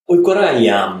We've got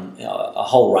a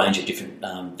whole range of different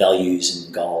values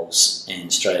and goals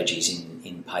and strategies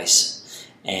in PACE,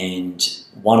 and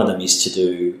one of them is to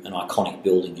do an iconic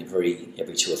building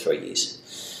every 2 or 3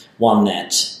 years. One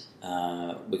that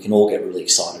we can all get really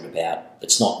excited about.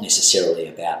 It's not necessarily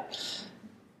about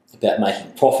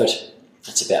making profit.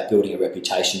 It's about building a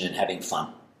reputation and having fun.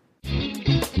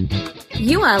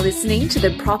 You are listening to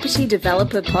the Property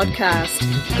Developer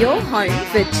Podcast, your home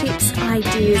for tips,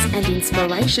 ideas and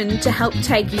inspiration to help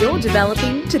take your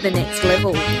developing to the next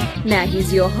level. Now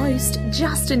here's your host,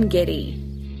 Justin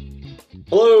Getty.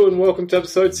 Hello and welcome to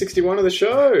episode 61 of the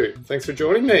show. Thanks for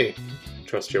joining me.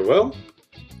 Trust you're well.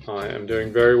 I am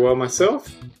doing very well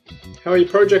myself. How are your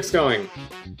projects going?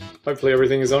 Hopefully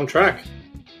everything is on track.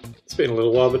 It's been a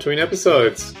little while between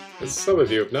episodes, as some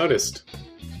of you have noticed.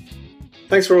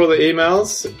 Thanks for all the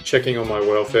emails, checking on my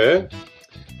welfare.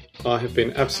 I have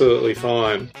been absolutely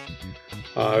fine.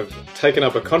 I've taken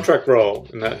up a contract role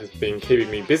and that has been keeping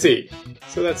me busy.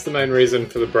 So that's the main reason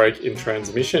for the break in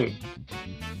transmission.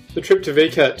 The trip to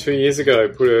VCAT 2 years ago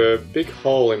put a big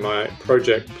hole in my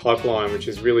project pipeline, which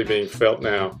is really being felt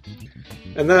now.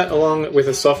 And that, along with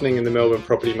a softening in the Melbourne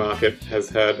property market, has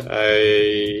had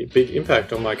a big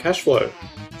impact on my cash flow.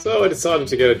 So I decided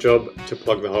to get a job to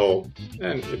plug the hole,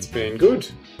 and it's been good.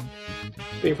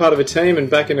 Being part of a team and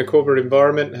back in a corporate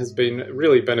environment has been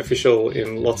really beneficial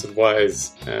in lots of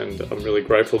ways, and I'm really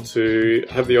grateful to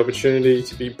have the opportunity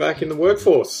to be back in the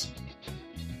workforce.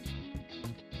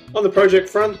 On the project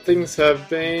front, things have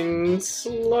been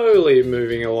slowly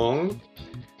moving along.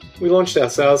 We launched our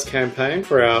sales campaign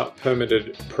for our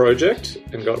permitted project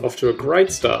and got off to a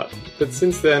great start, but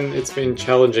since then it's been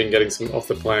challenging getting some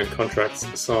off-the-plan contracts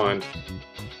signed.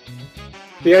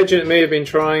 The agent and me have been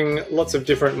trying lots of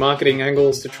different marketing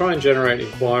angles to try and generate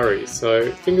inquiries,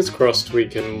 so fingers crossed we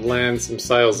can land some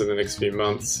sales in the next few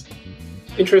months.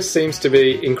 Interest seems to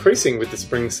be increasing with the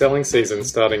spring selling season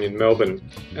starting in Melbourne,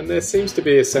 and there seems to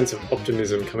be a sense of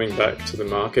optimism coming back to the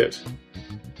market.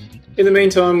 In the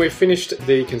meantime, we've finished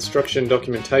the construction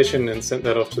documentation and sent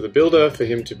that off to the builder for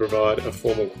him to provide a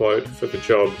formal quote for the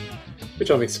job, which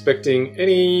I'm expecting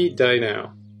any day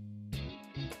now.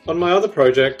 On my other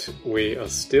project, we are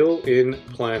still in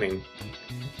planning.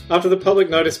 After the public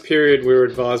notice period, we were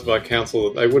advised by council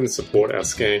that they wouldn't support our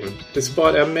scheme,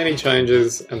 despite our many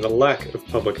changes and the lack of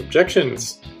public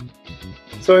objections.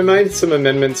 So we made some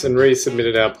amendments and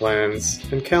resubmitted our plans,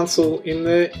 and council, in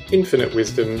their infinite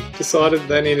wisdom, decided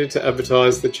they needed to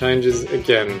advertise the changes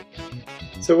again.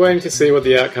 So waiting to see what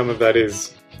the outcome of that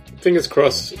is. Fingers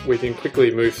crossed we can quickly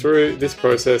move through this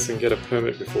process and get a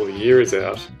permit before the year is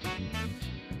out.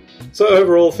 So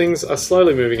overall, things are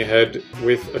slowly moving ahead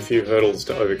with a few hurdles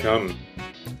to overcome.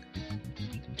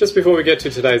 Just before we get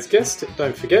to today's guest,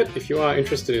 don't forget, if you are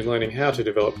interested in learning how to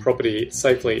develop property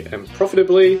safely and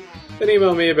profitably, then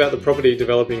email me about the property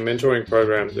developing mentoring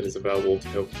program that is available to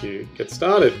help you get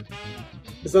started.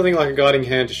 There's nothing like a guiding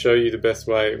hand to show you the best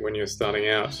way when you're starting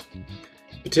out,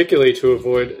 particularly to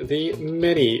avoid the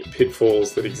many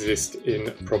pitfalls that exist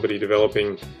in property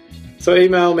developing. So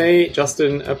email me,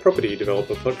 Justin at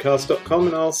propertydeveloperpodcast.com,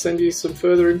 and I'll send you some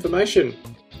further information.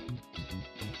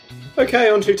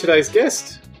 Okay, on to today's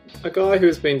guest. A guy who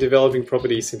has been developing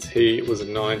property since he was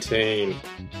 19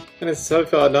 and has so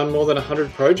far done more than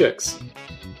 100 projects.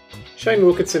 Shane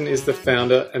Wilkinson is the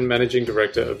founder and managing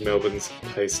director of Melbourne's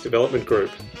PACE Development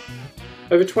Group.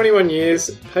 Over 21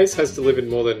 years, PACE has delivered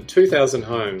more than 2,000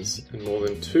 homes and more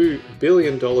than $2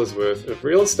 billion worth of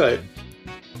real estate,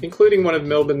 including one of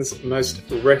Melbourne's most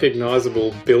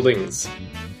recognisable buildings,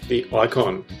 the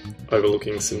Icon,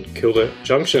 overlooking St Kilda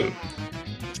Junction.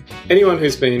 Anyone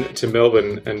who's been to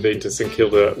Melbourne and been to St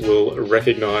Kilda will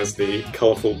recognise the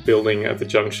colourful building at the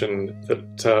junction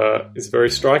that is very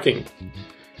striking.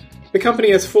 The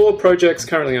company has 4 projects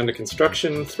currently under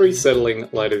construction, 3 settling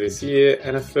later this year,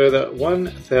 and a further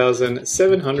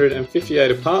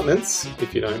 1,758 apartments,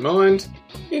 if you don't mind,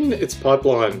 in its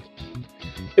pipeline.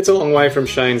 It's a long way from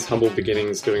Shane's humble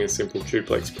beginnings doing a simple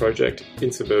duplex project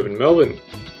in suburban Melbourne.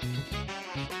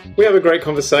 We have a great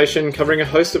conversation covering a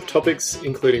host of topics,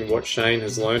 including what Shane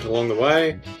has learnt along the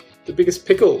way, the biggest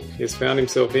pickle he has found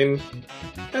himself in,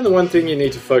 and the one thing you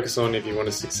need to focus on if you want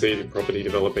to succeed in property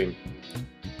developing.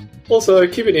 Also,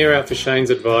 keep an ear out for Shane's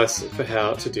advice for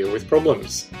how to deal with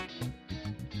problems.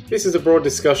 This is a broad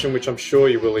discussion which I'm sure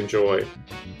you will enjoy.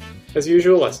 As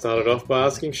usual, I started off by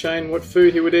asking Shane what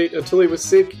food he would eat until he was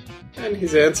sick, and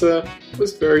his answer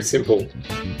was very simple.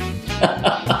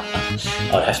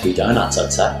 I'd have to be donuts,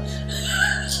 I'd say.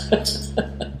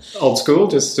 Old school,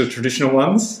 just the traditional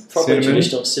ones? Probably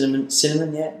traditional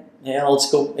cinnamon, yeah. Yeah, old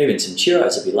school. Even some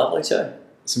churros would be lovely too.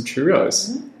 Some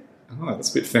churros? Mm-hmm. Oh,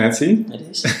 that's a bit fancy. It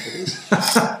is.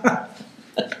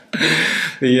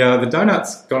 The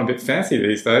donut's gone a bit fancy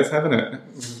these days, haven't it?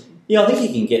 Yeah, I think you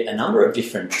can get a number of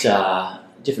different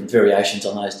variations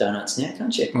on those donuts now,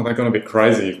 can't you? Well, they've gone a bit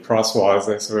crazy price-wise.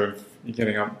 They're sort of, you're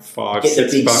getting up $5, Get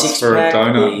the big $6 for a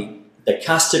donut. the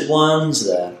custard ones,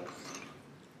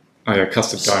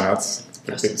 Custard donuts.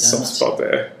 It's a bit soft spot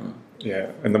there. Mm.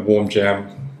 Yeah, and the warm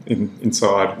jam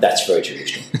inside. That's very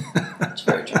traditional. It's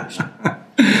very traditional.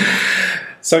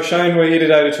 So, Shane, we're here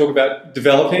today to talk about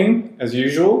developing, as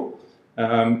usual.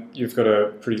 You've got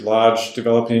a pretty large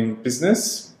developing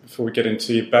business. Before we get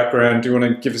into your background, do you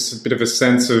want to give us a bit of a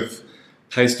sense of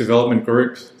Pace Development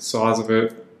Group, size of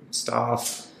it,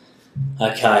 staff?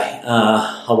 Okay,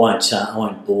 I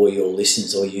won't bore your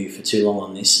listeners or you for too long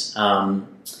on this.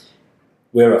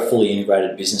 We're a fully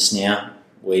integrated business now.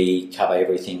 We cover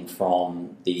everything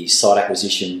from the site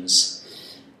acquisitions,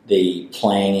 the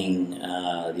planning,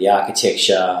 the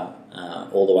architecture,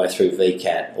 all the way through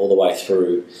VCAT, all the way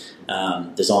through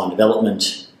design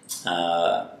development.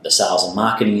 The sales and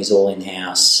marketing is all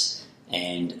in-house,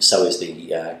 and so is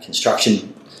the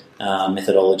construction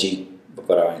methodology. We've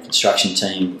got our own construction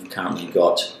team. We've currently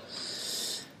got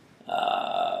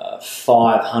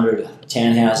 500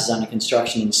 townhouses under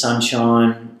construction in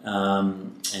Sunshine,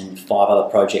 and 5 other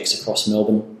projects across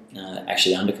Melbourne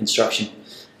actually under construction,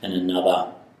 and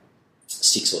another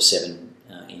 6 or 7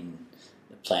 in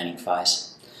the planning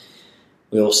phase.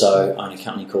 We also own a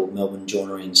company called Melbourne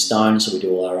Joinery and Stone, so we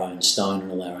do all our own stone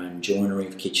and all our own joinery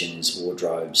of kitchens,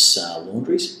 wardrobes,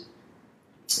 laundries,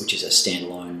 which is a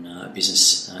standalone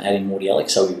business out in Mordialloc,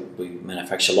 so we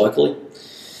manufacture locally.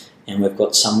 And we've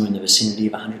got somewhere in the vicinity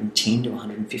of 110 to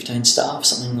 115 staff,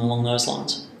 something along those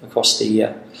lines, across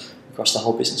the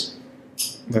whole business.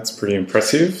 That's pretty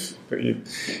impressive. But you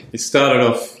started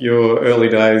off your early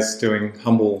days doing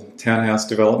humble townhouse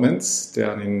developments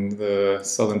down in the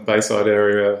southern Bayside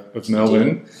area of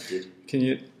Melbourne. Can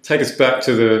you take us back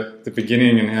to the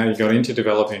beginning and how you got into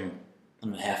developing? I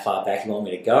don't know how far back you want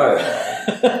me to go.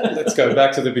 Let's go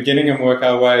back to the beginning and work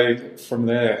our way from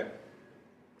there.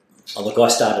 Oh, look, I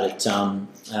started at I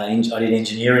did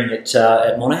engineering at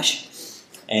Monash,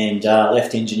 and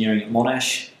left engineering at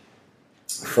Monash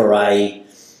for a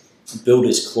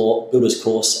builder's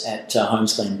course at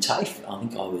Holmes Glen TAFE. I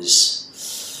think I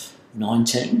was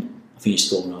 19. I finished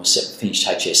school when I finished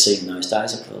HSC in those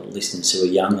days. For listeners who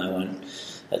are young, they won't.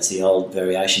 That's the old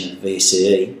variation of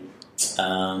VCE.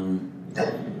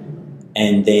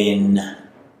 And then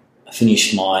I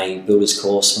finished my builder's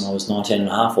course when I was 19 and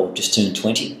a half, or just turned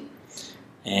 20,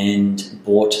 and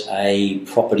bought a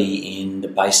property in the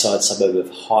Bayside suburb of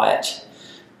Hyatt,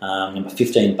 number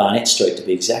 15 Barnett Street to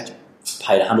be exact.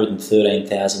 Paid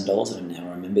 $113,000. I don't now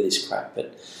remember this crap,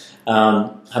 but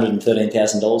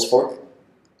 $113,000 for it.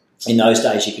 In those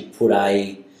days, you could put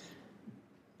a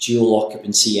dual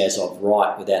occupancy as of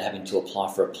right without having to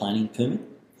apply for a planning permit.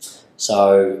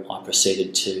 So I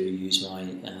proceeded to use my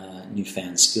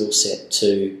newfound skill set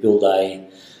to build a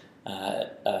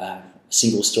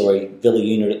single-storey villa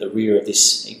unit at the rear of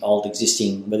this old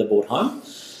existing weatherboard home,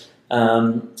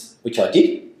 which I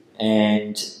did.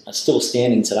 And it's still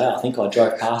standing today. I think I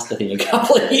drove past the thing a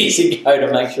couple of years ago to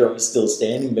make sure it was still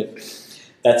standing, but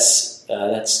that's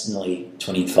nearly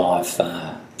 25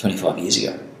 years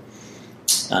ago.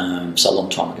 So a long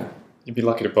time ago. You'd be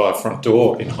lucky to buy a front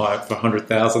door in Hyatt for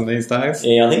 $100,000 these days.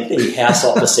 Yeah, I think the house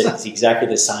opposite is exactly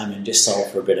the same and just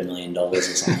sold for about $1 million or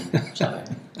something. So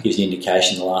it gives you an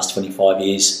indication the last 25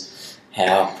 years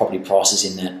how property prices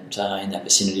in that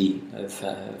vicinity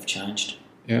have changed.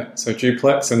 Yeah, so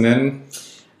duplex, and then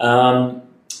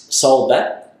sold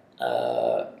that.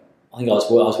 I think I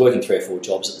was working 3 or 4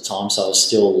 jobs at the time, so I was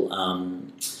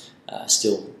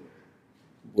still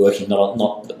working.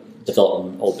 Not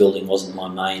development or building wasn't my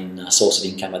main source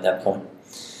of income at that point,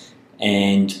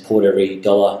 and poured every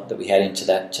dollar that we had into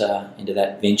that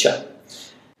venture.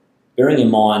 Bearing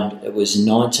in mind it was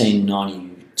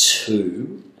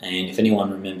 1992, and if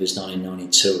anyone remembers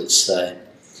 1992, it's the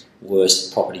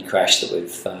worst property crash that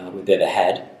we've ever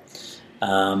had.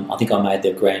 I think I made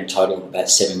the grand total of about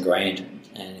 $7,000,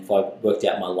 and if I worked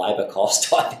out my labour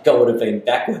cost, I think I would have been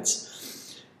backwards.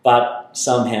 But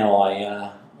somehow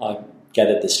I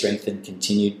gathered the strength and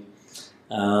continued.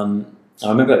 I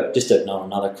remember, just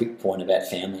another quick point about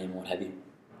family and what have you.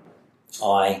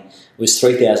 I was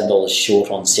 $3,000 short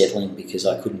on settling because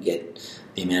I couldn't get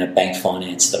the amount of bank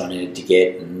finance that I needed to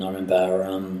get, and I remember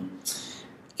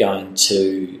going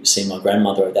to see my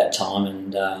grandmother at that time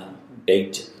and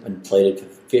begged and pleaded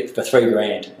for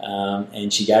 $3,000,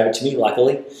 and she gave it to me,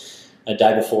 luckily, a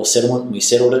day before settlement. We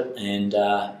settled it, and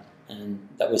And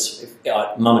that was,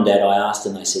 Mum and Dad, I asked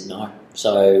and they said no.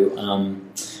 So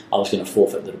I was going to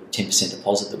forfeit the 10%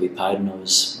 deposit that we paid, and I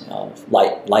was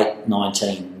late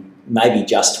 19, maybe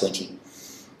just 20.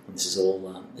 And this is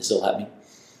all happening.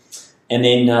 And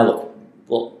then, did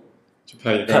you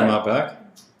pay your grandma back?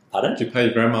 Pardon? Did you pay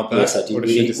your grandma back? Yes, I did. Or did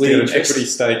she just get an equity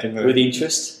stake in the... With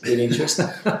interest.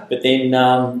 But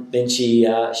then she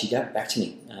gave it back to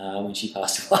me when she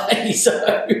passed away. So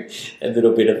a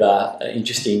little bit of an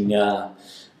interesting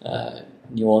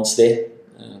nuance there.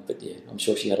 But yeah, I'm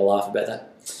sure she had a laugh about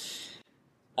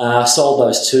that. Sold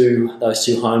those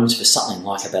two homes for something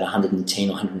like about $110,000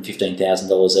 or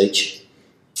 $115,000 each,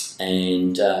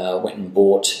 and went and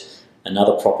bought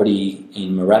another property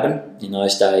in Moorabbin. In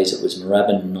those days, it was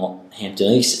Moorabbin, not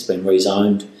Hampton East. It's been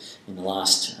rezoned in the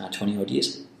last 20 odd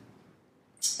years,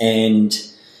 and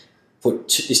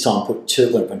went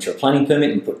through a planning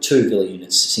permit and put 2 villa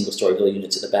units, single-storey villa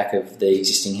units, at the back of the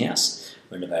existing house.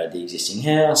 Renovated the existing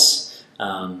house.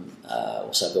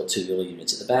 Also built 2 villa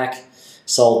units at the back.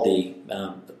 Sold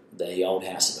the old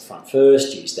house at the front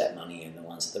first. Used that money in the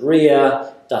ones at the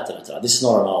rear. This is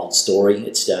not an old story.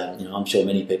 It's I'm sure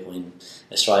many people in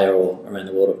Australia or around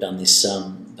the world have done this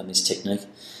technique.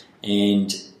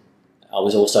 And I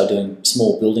was also doing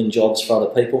small building jobs for other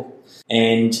people,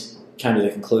 and came to the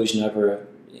conclusion over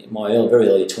my very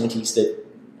early 20s that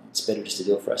it's better just to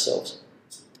do it for ourselves.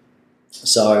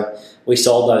 So we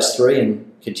sold those 3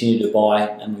 and continued to buy,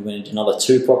 and we went into another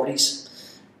 2 properties,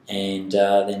 and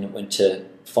then it went to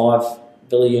 5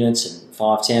 villa units and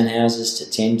 5 townhouses to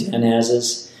 10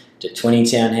 townhouses to 20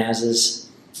 townhouses.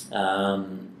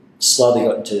 Slowly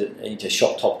got into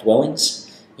shop-top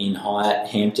dwellings in Hyatt,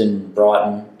 Hampton,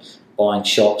 Brighton, buying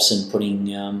shops and putting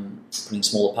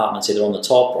small apartments either on the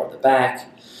top or at the back.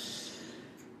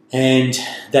 And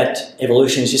that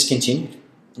evolution has just continued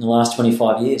in the last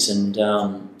 25 years. And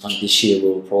this year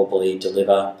we'll probably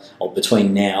deliver, or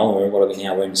between now, or what are we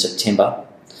now? We're in September.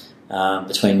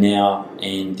 Between now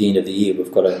and the end of the year,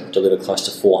 we've got to deliver close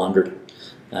to 400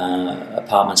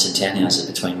 apartments and townhouses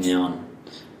between now and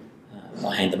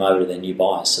I'll hand them over to their new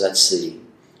buyers. So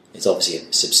it's obviously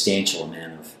a substantial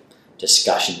amount of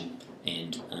discussion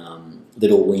and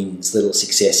little wins, little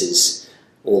successes,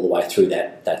 all the way through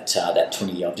that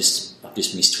 20 year. I've just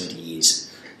missed 20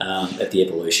 years of the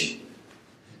evolution.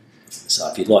 So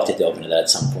if you'd like to delve into that at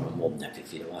some point, I'm more than happy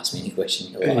for you to ask me any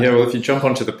question you like. Yeah, well, if you jump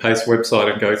onto the PACE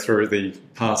website and go through the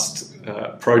past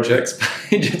projects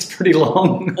page, it's pretty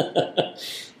long.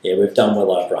 Yeah, we've done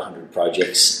well over 100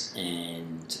 projects,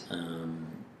 and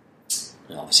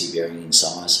obviously varying in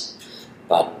size,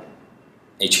 but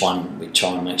each one we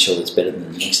try and make sure that's better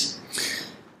than the next.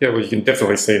 Yeah, well, you can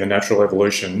definitely see the natural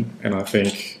evolution, and I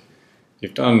think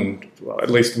you've done at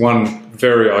least one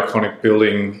very iconic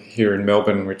building here in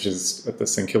Melbourne, which is at the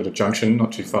St Kilda Junction,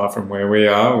 not too far from where we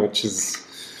are, which is,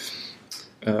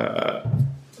 I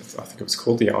think it was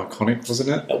called the Iconic, wasn't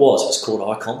it? It was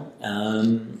called Icon.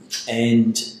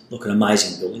 And look, an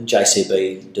amazing building,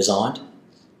 JCB designed.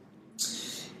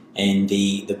 And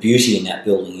the beauty in that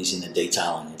building is in the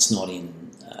detailing. It's not in,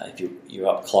 if you're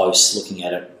up close looking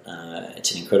at it,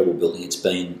 it's an incredible building. It's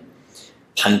been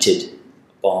painted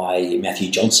by Matthew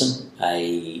Johnson,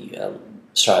 one of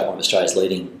Australia's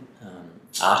leading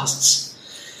artists.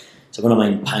 So when I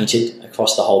mean painted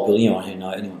across the whole building,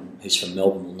 anyone who's from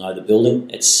Melbourne will know the building.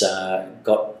 It's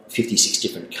got 56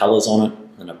 different colours on it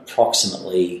and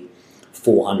approximately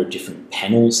 400 different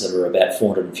panels that are about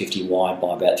 450 wide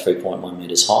by about 3.1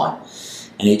 metres high.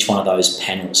 And each one of those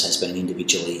panels has been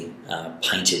individually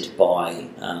painted by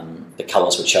the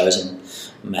colours were chosen.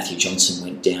 Matthew Johnson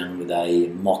went down with a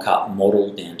mock-up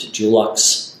model down to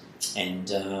Dulux, and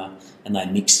they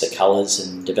mixed the colours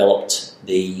and developed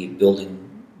the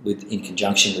building in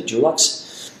conjunction with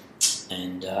Dulux.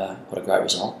 And what a great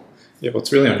result. Yeah, well,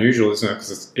 it's really unusual, isn't it?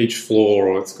 Because each floor,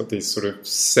 or it's got these sort of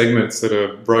segments that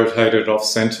are rotated off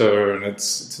centre, and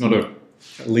it's not a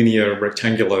linear,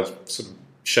 rectangular sort of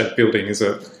shaped building, is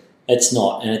it? It's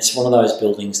not, and it's one of those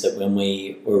buildings that when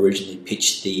we were originally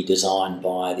pitched the design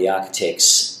by the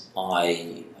architects,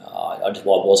 I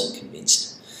wasn't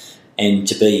convinced. And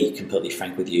to be completely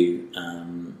frank with you,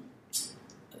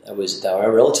 they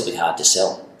were relatively hard to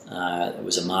sell. It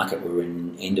was a market we were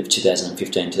in end of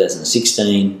 2015,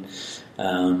 2016.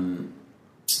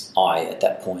 I, at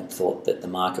that point, thought that the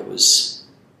market was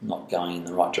not going in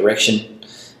the right direction,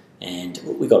 and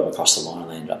we got them across the line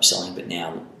and they ended up selling. But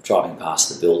now, driving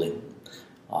past the building,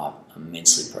 I'm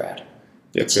immensely proud.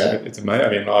 It's amazing. I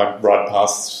mean, I ride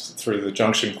past through the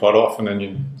junction quite often, and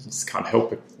you just can't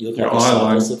help it. You look like a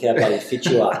cyclist. Look how bloody fit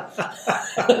you are.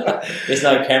 There's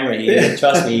no camera here.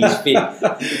 Trust me, he's fit.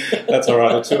 That's all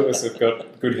right. The two of us have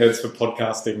got good heads for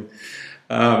podcasting.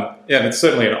 And it's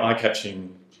certainly an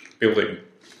eye-catching building.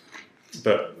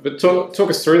 But talk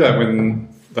us through that when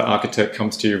the architect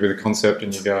comes to you with a concept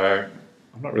and you go,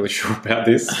 I'm not really sure about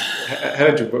this.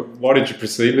 Why did you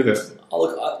proceed with it? Oh,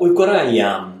 look, we've got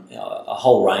a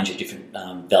whole range of different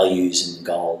values and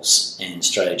goals and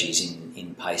strategies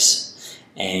in PACE,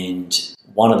 and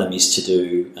one of them is to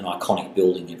do an iconic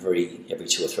building every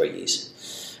 2 or 3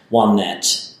 years. One that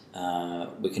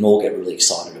we can all get really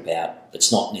excited about.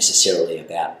 It's not necessarily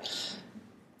about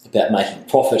making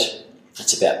profit.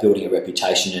 It's about building a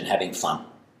reputation and having fun,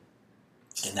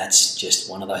 and that's just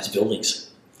one of those buildings.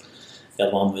 The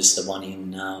other one was the one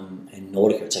in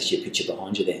Nautica. It's actually a picture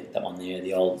behind you there. That one there,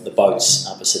 the boats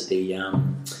opposite the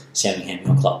Sandringham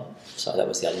Yacht Club. So that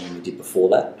was the other one we did before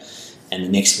that. And the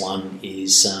next one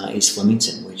is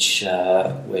Flemington, which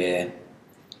we're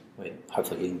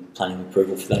hopefully getting planning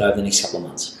approval for that over the next couple of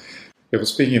months. Yeah, well,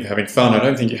 speaking of having fun, I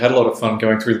don't think you had a lot of fun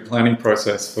going through the planning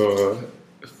process for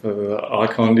the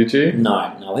Icon, did you? No.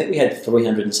 I think we had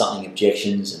 300 and something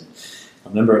objections, and I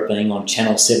remember it being on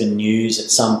Channel 7 News at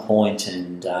some point,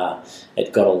 and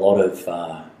it got a lot of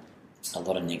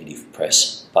negative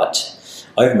press. But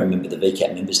I even remember the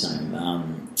VCAT member's name,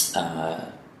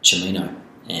 Chimino,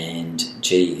 and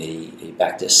he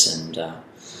backed us, and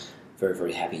very,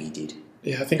 very happy he did.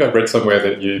 Yeah, I think I read somewhere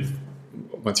that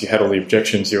once you had all the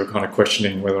objections, you were kind of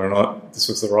questioning whether or not this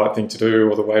was the right thing to do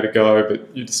or the way to go, but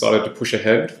you decided to push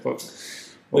ahead.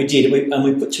 We did, and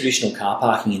we put traditional car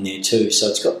parking in there too. So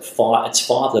it's got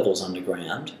 5 levels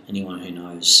underground. Anyone who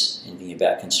knows anything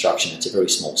about construction, it's a very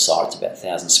small site. It's about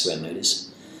 1,000 square metres,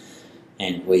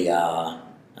 and we are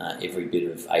every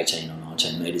bit of 18 or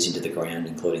 19 metres into the ground,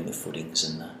 including the footings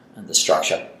and the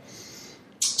structure.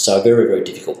 So a very, very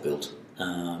difficult build.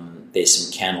 There's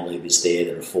some cantilevers there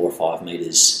that are 4 or 5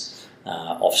 metres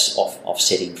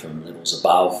offsetting from levels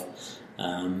above.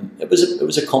 It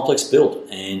was a complex build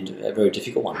and a very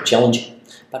difficult one, challenging,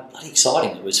 but bloody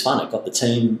exciting. It was fun. It got the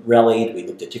team rallied. We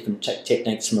looked at different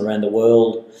techniques from around the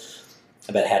world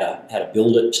about how to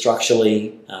build it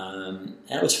structurally, and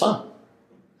it was fun.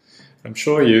 I'm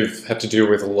sure you've had to deal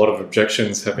with a lot of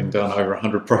objections, having done over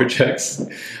 100 projects.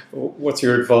 What's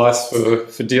your advice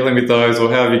for dealing with those, or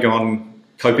how have you gone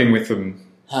coping with them?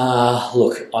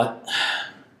 Look,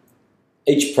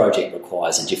 each project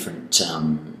requires a different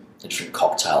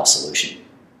cocktail solution,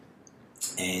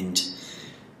 and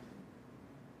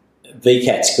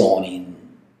VCAT's gone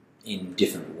in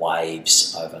different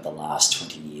waves over the last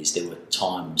 20 years. There were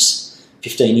times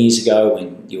 15 years ago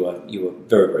when you were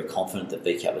very, very confident that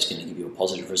VCAT was going to give you a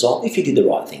positive result if you did the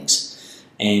right things,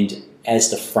 and as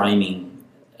the framing,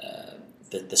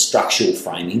 the structural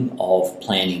framing of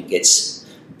planning gets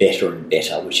better and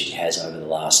better, which it has over the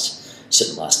last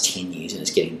 10 years, and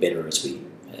it's getting better as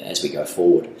we go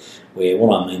forward. Where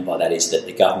what I mean by that is that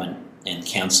the government and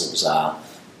councils are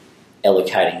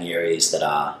allocating areas that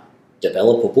are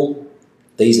developable.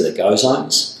 These are the go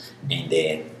zones, and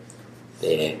they're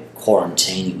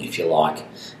quarantining, if you like,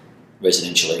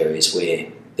 residential areas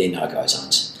where they're no-go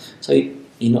zones. So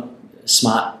you're not a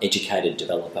smart, educated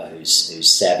developer who's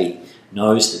savvy,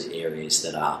 knows the areas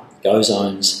that are go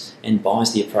zones and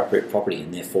buys the appropriate property,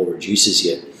 and therefore reduces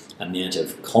your amount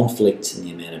of conflict and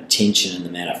the amount of tension and the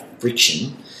amount of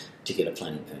friction to get a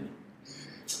planning permit.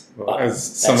 Well, as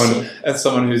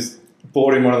someone who's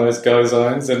bought in one of those go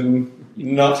zones and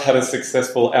not had a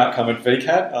successful outcome at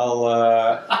VCAT, I'll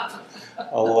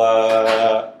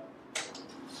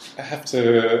have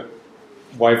to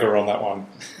waver on that one.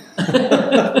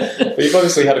 But you've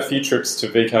obviously had a few trips to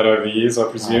VCAT over the years, I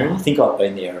presume. I think I've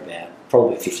been there about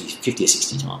probably 50 or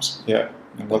 60 times. Yeah.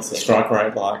 And what's the strike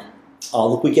rate like? Oh,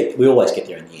 look, we always get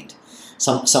there in the end.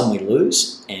 Some we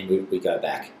lose and we go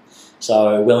back.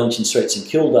 So Wellington Street, St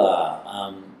Kilda,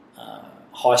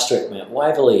 High Street, Mount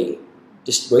Waverley,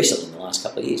 just recently in the last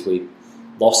couple of years, we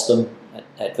lost them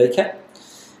at VCAT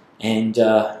and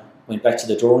went back to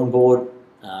the drawing board.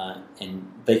 And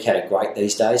VCAT are great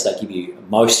these days. They give you,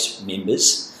 most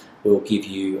members will give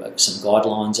you some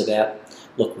guidelines about,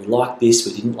 look, we like this,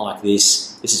 we didn't like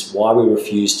this is why we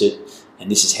refused it,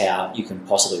 and this is how you can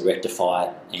possibly rectify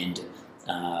it and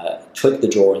tweak the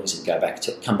drawings and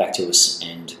come back to us,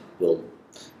 and we'll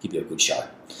give you a good show.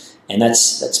 And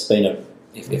that's been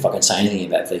if I can say anything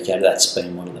about VCAT, that's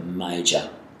been one of the major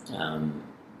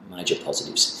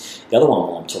positives. The other one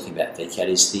while I'm talking about VCAT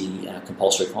is the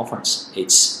compulsory conference.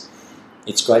 It's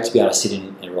great to be able to sit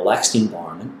in a relaxed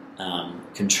environment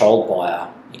controlled by an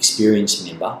experienced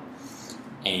member,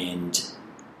 and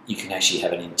you can actually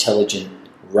have an intelligent,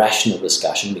 rational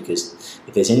discussion, because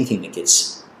if there's anything that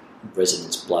gets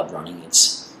residents' blood running,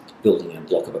 it's building a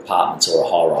block of apartments or a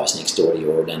high-rise next door to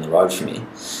you or down the road from you.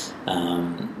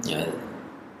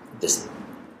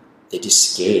 They're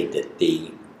just scared that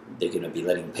they're going to be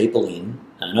letting people in.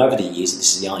 And over the years,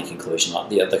 this is the only conclusion,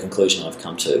 the conclusion I've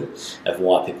come to of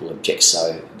why people object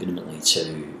so vehemently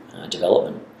to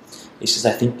development, is because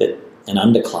they think that an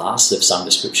underclass of some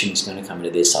description is going to come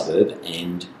into their suburb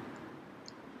and,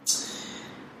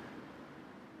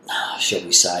 shall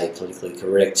we say, politically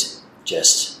correct,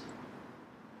 just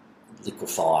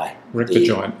liquefy. Wreck the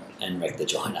joint. And wreck the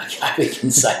joint, okay, we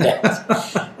can say that.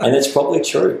 And that's probably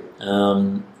true.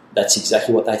 That's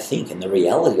exactly what they think, and the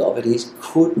reality of it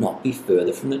could not be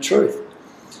further from the truth.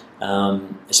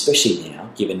 Especially now,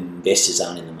 given investors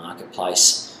aren't in the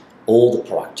marketplace, all the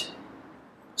product,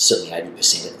 certainly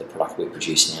 80% of the product we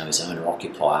produce now is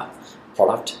owner-occupier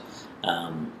product.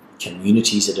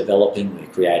 Communities are developing. We're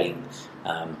creating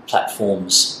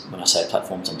platforms. When I say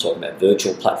platforms, I'm talking about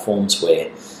virtual platforms where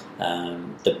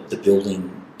the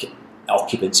building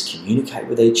occupants communicate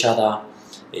with each other.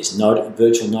 There's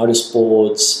virtual notice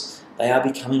boards. They are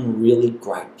becoming really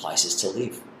great places to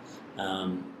live.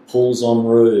 Pools on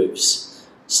roofs,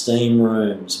 steam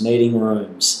rooms, meeting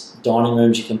rooms, dining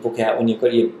rooms you can book out when you've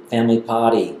got your family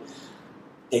party.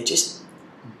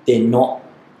 They're not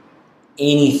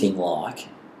anything like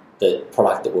the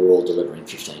product that we were all delivering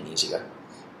 15 years ago.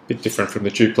 Bit different from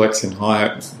the duplex in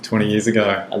Hyatt 20 years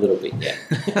ago. A little bit, yeah.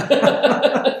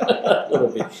 A little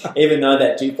bit. Even though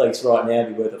that duplex right now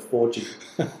would be worth a fortune.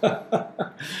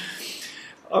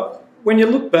 When you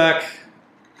look back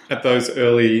at those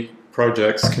early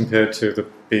projects compared to the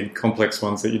big complex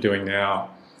ones that you're doing now,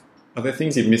 are there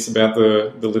things you miss about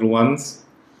the little ones?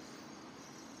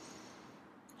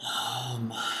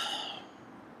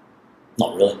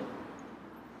 Not really.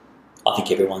 I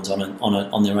think everyone's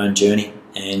on their own journey,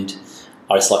 and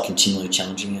I just like continually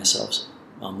challenging ourselves,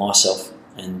 myself,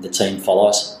 and the team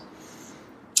follows.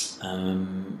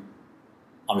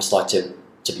 I just like to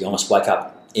be honest, wake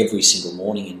up every single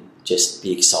morning and just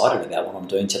be excited about what I'm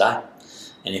doing today.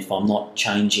 And if I'm not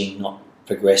changing, not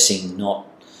progressing, not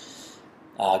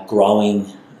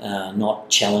growing, not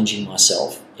challenging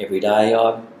myself every day,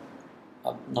 I'm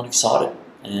not excited.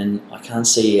 And I can't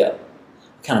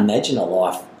imagine a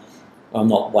life where I'm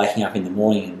not waking up in the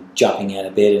morning and jumping out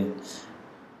of bed and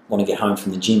want to get home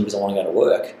from the gym because I want to go to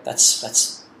work. That's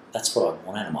what I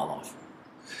want out of my life.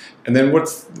 And then what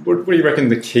do you reckon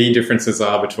the key differences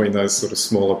are between those sort of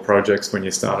smaller projects when you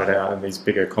started out and these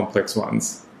bigger complex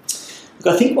ones?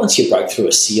 Look, I think once you break through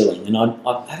a ceiling, and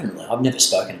I've never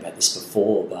spoken about this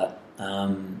before, but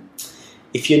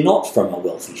if you're not from a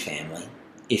wealthy family,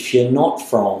 if you're not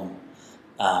from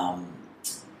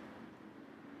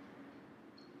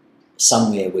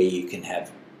somewhere where you can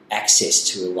have access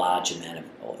to a large amount of,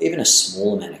 or even a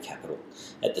small amount of capital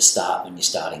at the start when you're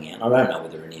starting out. I don't know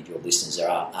whether any of your listeners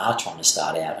are trying to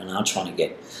start out and are trying to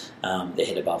get their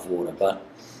head above water, but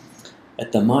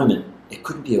at the moment, it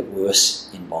couldn't be a worse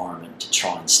environment to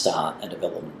try and start a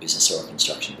development business or a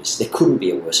construction business. There couldn't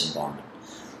be a worse environment.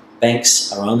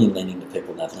 Banks are only lending to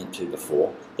people they've lent to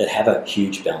before that have a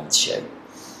huge balance sheet,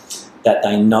 that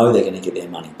they know they're going to get their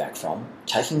money back from.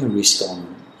 Taking a risk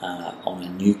on a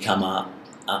newcomer,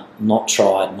 not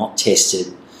tried, not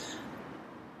tested,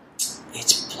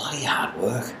 it's bloody hard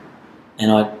work.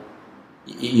 And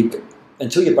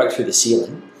until you break through the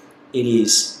ceiling,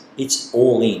 it's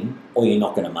all in, or you're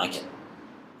not going to make it.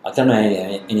 I don't know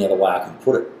any other way I can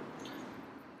put it.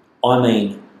 I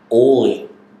mean, all in.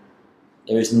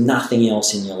 There is nothing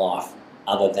else in your life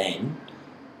other than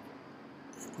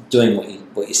doing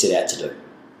what you set out to do,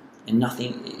 and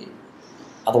nothing.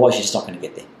 Otherwise, you're just not going to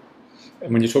get there.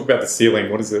 And when you talk about the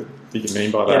ceiling, what is it that you mean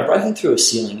by that? Yeah, breaking through a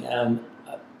ceiling.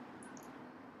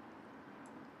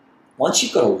 Once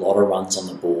you've got a lot of runs on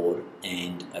the board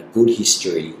and a good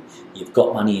history, you've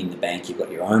got money in the bank, you've got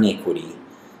your own equity,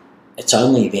 it's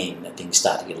only then that things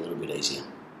start to get a little bit easier.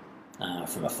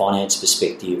 From a finance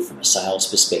perspective, from a sales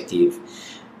perspective,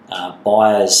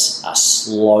 buyers are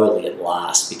slowly at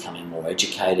last becoming more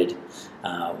educated,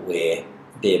 where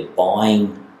they're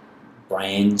buying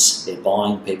brands, they're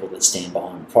buying people that stand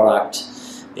behind the product,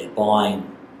 they're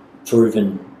buying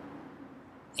proven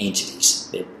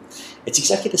entities. It's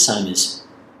exactly the same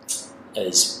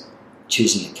as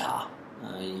choosing a car.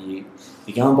 You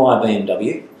go and buy a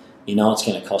BMW, you know it's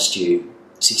going to cost you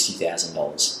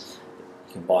 $60,000.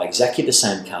 You can buy exactly the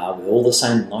same car with all the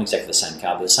same, not exactly the same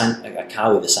car, but a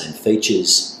car with the same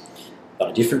features, but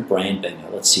a different brand, being,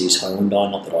 let's use Hyundai,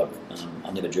 not that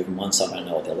I've never driven one, so I don't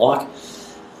know what they're like,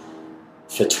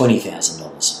 for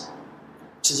 $20,000. So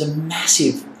there's a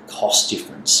massive cost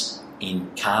difference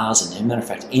in cars, and as a matter of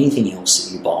fact, anything else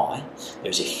that you buy,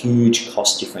 there's a huge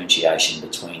cost differentiation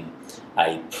between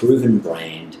a proven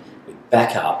brand with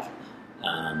backup,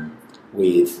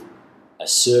 with a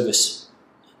service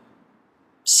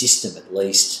system at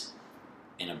least,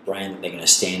 and a brand that they're going to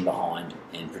stand behind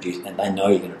and produce, and they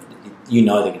know they're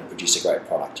going to produce a great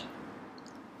product.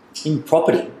 In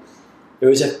property, there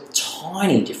is a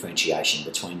tiny differentiation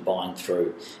between buying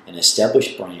through an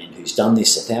established brand who's done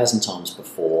this 1,000 times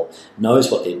before,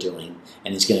 knows what they're doing,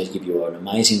 and is going to give you an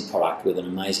amazing product with an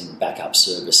amazing backup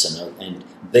service and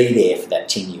be there for that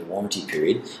 10-year warranty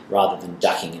period rather than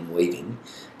ducking and weaving,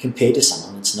 compared to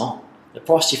someone that's not. The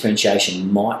price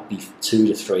differentiation might be 2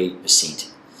 to 3%.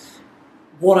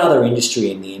 What other industry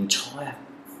in the entire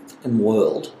fucking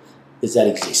world does that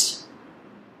exist?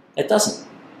 It doesn't.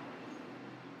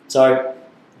 So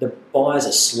the buyers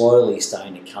are slowly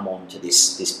starting to come on to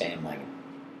this bandwagon.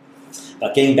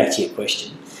 But getting back to your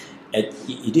question,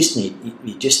 you just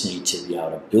need to be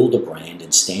able to build a brand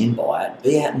and stand by it.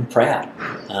 Be out and proud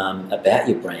about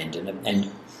your brand,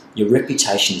 and your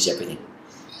reputation is everything.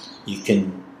 You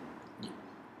can.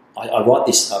 I wrote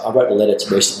a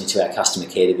letter recently to our customer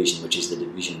care division, which is the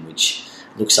division which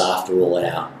looks after all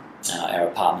our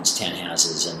apartments,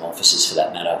 townhouses, and offices, for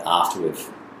that matter, after we've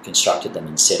constructed them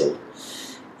and settled.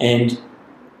 And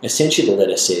essentially the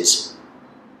letter says,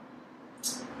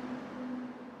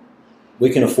 we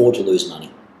can afford to lose money,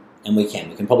 and we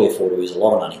can probably afford to lose a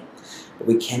lot of money, but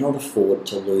we cannot afford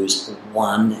to lose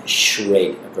one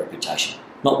shred of reputation.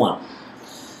 Not one.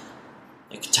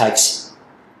 It takes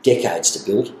decades to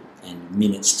build and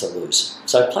minutes to lose.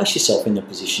 So place yourself in the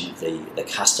position of the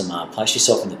customer, place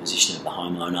yourself in the position of the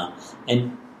homeowner,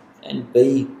 and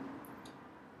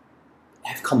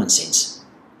have common sense.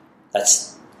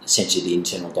 That's essentially the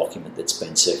internal document that's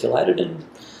been circulated, and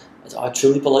I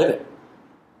truly believe it.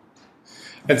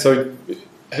 And so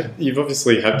you've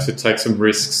obviously had to take some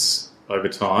risks over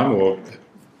time, or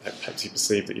perhaps you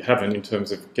perceive that you haven't, in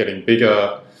terms of getting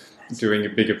bigger, doing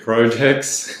bigger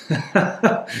projects.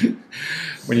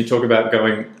 When you talk about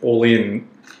going all in,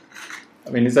 I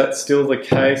mean, is that still the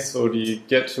case, or do you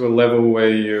get to a level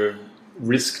where your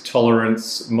risk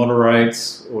tolerance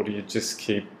moderates, or do you just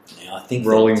keep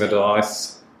rolling the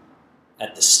dice?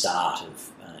 At the start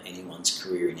of anyone's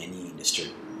career in any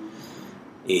industry,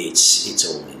 it's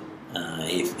all in.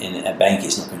 And a bank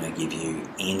is not going to give you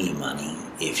any money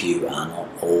if you are not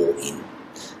all in.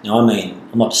 Now,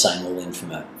 I'm not saying all in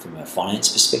from a finance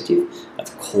perspective.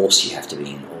 Of course, you have to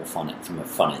be in all from a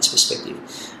finance perspective,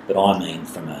 but I mean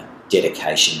from a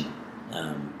dedication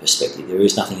perspective. There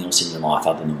is nothing else in your life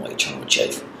other than what you're trying to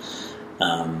achieve.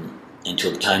 And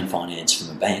to obtain finance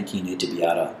from a bank, you need to be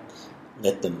able to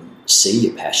let them see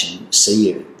your passion,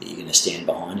 see that you're going to stand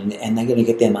behind, and they're going to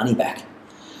get their money back.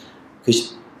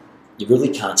 Because you really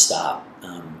can't start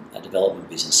a development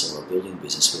business or a building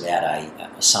business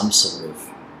without some sort of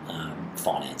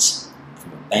finance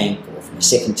from a bank or from a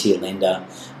second-tier lender,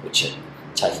 which are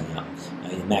taking up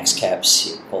your Max Caps,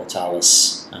 your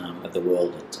Qualitalis of the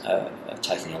world are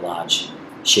taking a large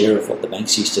share of what the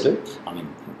banks used to do. I mean,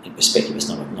 in perspective, it's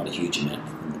not a huge amount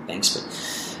from the banks, but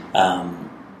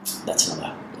that's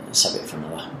another subject for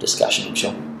another discussion, I'm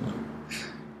sure.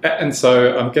 And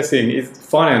so I'm guessing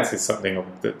finance is something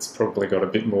that's probably got a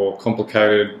bit more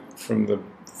complicated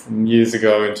from years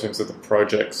ago in terms of the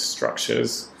project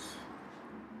structures.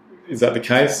 Is that the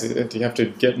case? Do you have to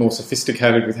get more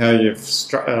sophisticated with how you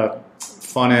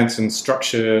finance and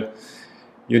structure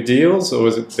your deals, or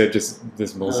is it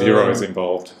there's more zeros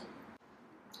involved?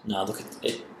 No, look,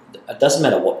 it doesn't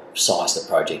matter what size the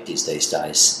project is these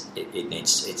days.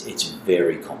 It's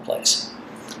very complex.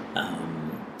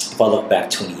 If I look back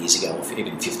 20 years ago, or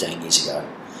even 15 years ago,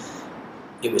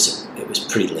 it was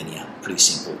pretty linear, pretty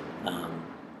simple.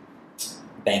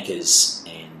 Bankers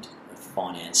and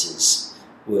financiers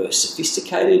were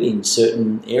sophisticated in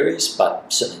certain areas,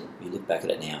 but certainly you look back at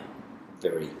it now,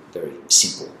 very, very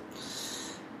simple.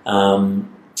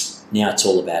 Now it's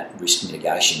all about risk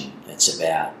mitigation. It's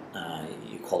about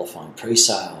you qualifying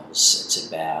pre-sales. It's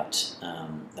about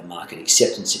the market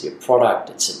acceptance of your product.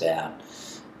 It's about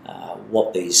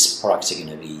what these products are going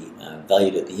to be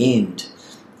valued at the end.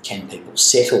 Can people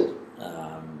settle?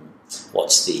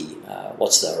 What's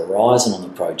the horizon on the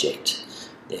project?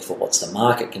 Therefore, what's the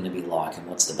market going to be like, and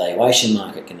what's the valuation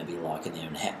market going to be like in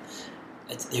there?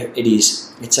 And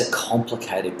it's a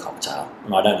complicated cocktail,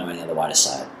 and I don't know any other way to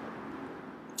say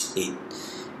it.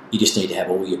 You just need to have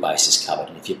all your bases covered,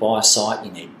 and if you buy a site,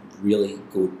 you need really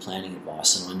good planning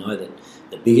advice. And I know that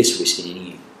the biggest risk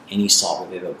in any site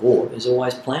we've ever bought is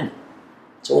always planning.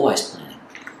 It's always planning.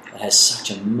 It has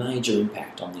such a major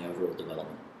impact on the overall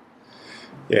development.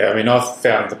 Yeah, I mean, I've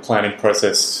found the planning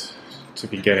process to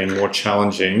be getting more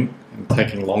challenging and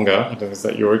taking longer. I don't know, is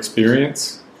that your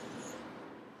experience?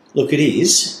 Look, it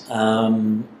is.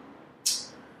 But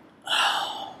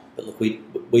look,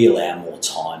 we allow more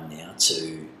time now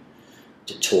to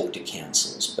talk to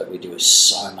councils, but we do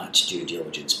so much due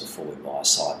diligence before we buy a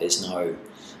site. There's no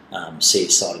see a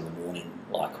site in the morning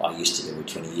like I used to do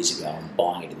 20 years ago and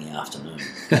buying it in the afternoon.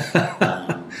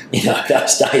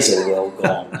 Those days are well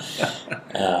gone.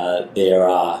 There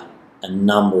are a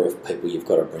number of people you've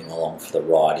got to bring along for the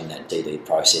ride in that DD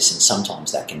process, and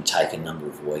sometimes that can take a number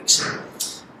of weeks.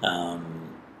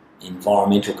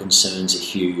 Environmental concerns are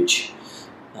huge.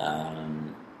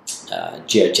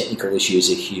 Geotechnical issues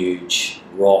are huge.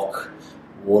 Rock,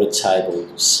 water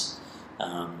tables.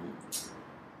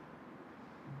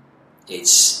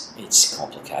 It's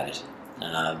complicated.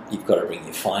 You've got to bring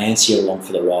your financier along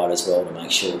for the ride as well to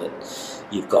make sure that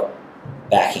you've got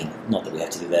backing. Not that we have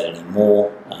to do that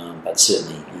anymore, but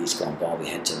certainly years gone by we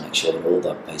had to make sure that all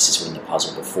the pieces were in the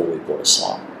puzzle before we bought a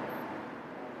site.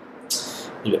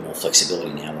 A little bit more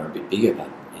flexibility now, we're a bit bigger, but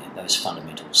those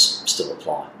fundamentals still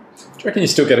apply. Do you reckon you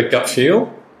still get a gut feel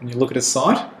when you look at a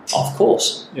site? Oh, of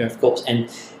course, yeah, of course, and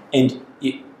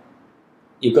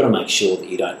you've got to make sure that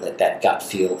you don't let that gut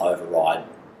feel override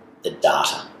the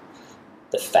data,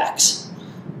 the facts.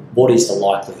 What is the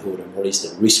likelihood and what is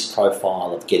the risk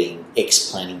profile of getting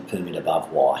X planning permit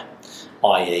above Y?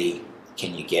 i.e.,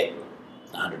 can you get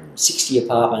 160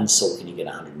 apartments or can you get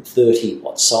 130?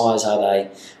 What size are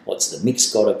they? What's the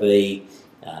mix got to be?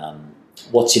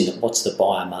 What's the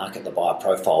buyer market, the buyer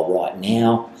profile right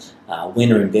now?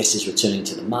 When are investors returning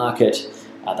to the market?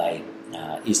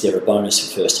 Is there a bonus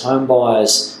for first home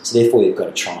buyers? So therefore, you've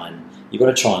got to try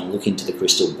and look into the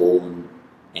crystal ball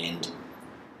and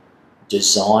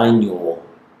design your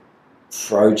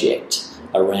project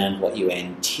around what you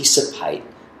anticipate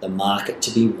the market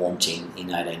to be wanting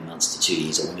in 18 months to 2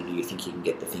 years, or when do you think you can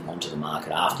get the thing onto the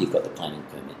market after you've got the planning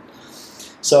permit.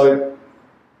 So,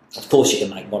 of course, you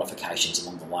can make modifications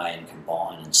along the way and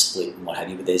combine and split and what have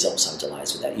you, but there's also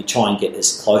delays with that. You try and get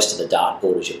as close to the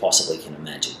dartboard as you possibly can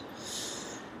imagine.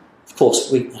 Of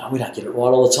course, we don't get it right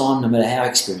all the time, no matter how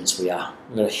experienced we are.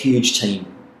 We've got a huge team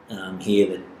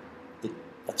here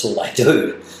that's all they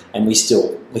do, and we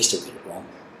still get it wrong.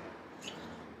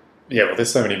 Yeah, well,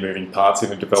 there's so many moving parts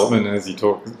in a development, and as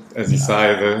you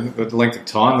say, the length of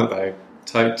time that they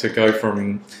take to go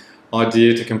from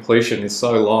idea to completion is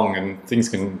so long, and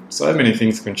so many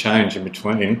things can change in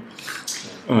between.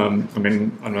 I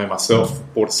know myself,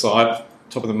 bought a site,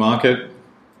 top of the market,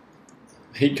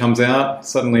 heat comes out,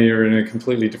 suddenly you're in a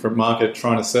completely different market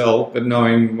trying to sell, but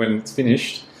knowing when it's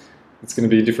finished, it's going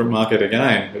to be a different market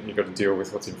again, but you've got to deal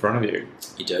with what's in front of you.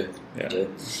 You do, yeah. You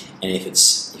do. And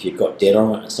if you've got debt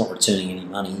on it and it's not returning any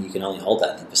money, you can only hold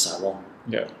that thing for so long.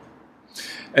 Yeah.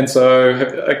 And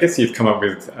so I guess you've come up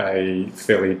with a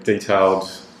fairly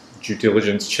detailed due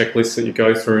diligence checklist that you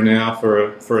go through now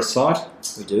for a site?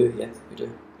 We do, yeah, we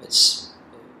do. It's,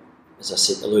 as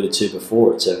I alluded to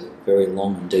before, it's a very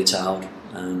long and detailed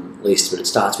list, but it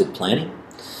starts with planning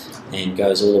and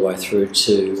goes all the way through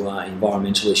to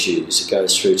environmental issues. It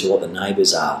goes through to what the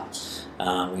neighbours are.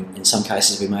 In some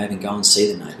cases, we may even go and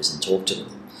see the neighbours and talk to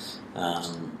them,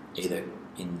 either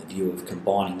in the view of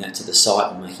combining that to the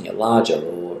site and making it larger,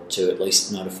 or to at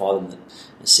least notify them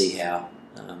and see how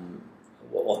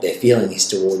what their feeling is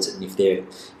towards it, and if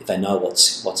they know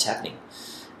what's happening.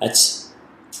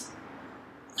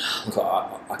 Look,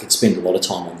 I could spend a lot of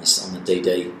time on this, on the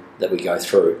DD that we go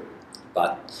through,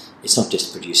 but it's not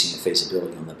just producing a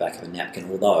feasibility on the back of a napkin,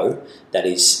 although that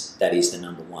is the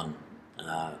number one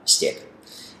step.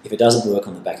 If it doesn't work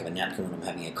on the back of a napkin when I'm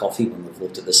having a coffee, when we've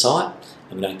looked at the site,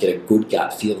 and we don't get a good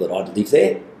gut feel that I'd live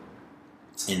there,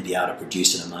 and be able to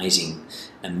produce an amazing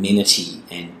amenity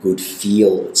and good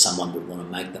feel that someone would want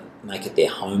to make it their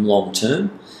home long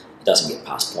term, it doesn't get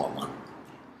past point one.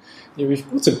 Yeah, we've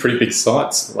got some pretty big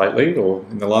sites lately, or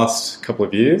in the last couple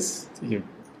of years. You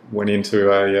went into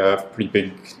a pretty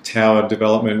big tower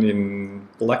development in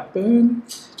Blackburn,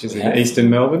 which is in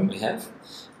eastern Melbourne. We have.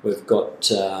 We've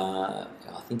got,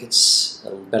 I think it's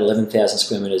about 11,000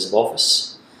 square metres of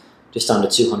office, just under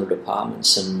 200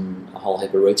 apartments and a whole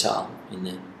heap of retail in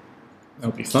there.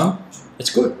 That'll be fun. It's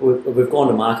good. We've gone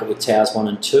to market with Towers 1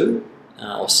 and 2,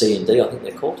 or C and D, I think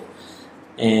they're called.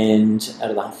 And out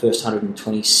of the first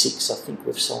 126, I think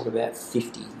we've sold about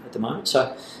 50 at the moment.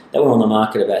 So that went on the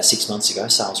market about 6 months ago.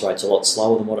 Sales rate's a lot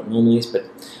slower than what it normally is, but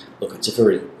look, it's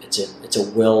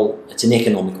an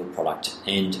economical product,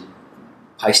 and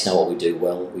Pace know what we do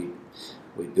well.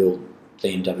 We build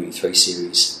BMW 3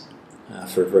 Series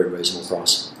for a very reasonable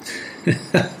price.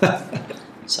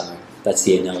 So that's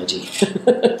the analogy.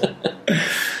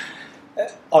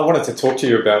 I wanted to talk to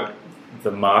you about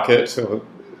the market.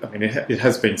 It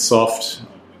has been soft.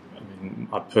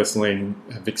 I personally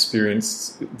have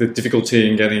experienced the difficulty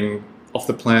in getting off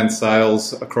the plan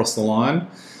sales across the line.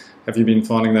 Have you been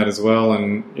finding that as well?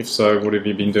 And if so, what have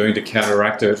you been doing to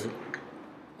counteract it?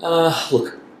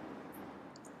 Look,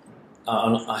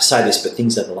 I say this, but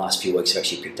things over the last few weeks have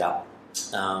actually picked up.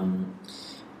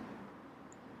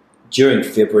 During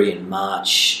February and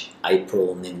March,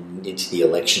 April, and then into the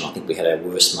election, I think we had our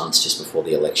worst months just before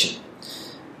the election.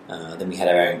 Then we had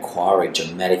our inquiry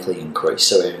dramatically increase.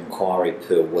 So our inquiry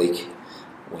per week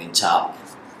went up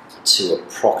to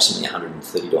approximately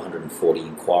 130 to 140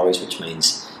 inquiries, which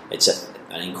means it's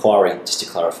an inquiry, just to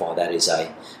clarify, that is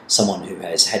someone who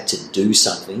has had to do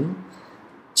something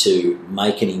to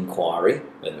make an inquiry,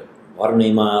 whether write an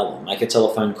email or make a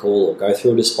telephone call or go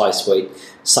through a display suite,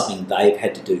 something they've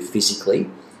had to do physically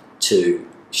to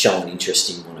show an interest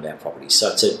in one of our properties. So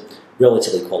it's a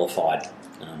relatively qualified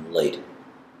lead.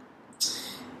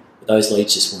 But those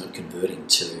leads just weren't converting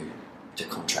to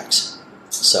contracts.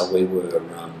 So we were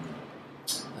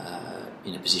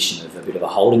in a position of a bit of a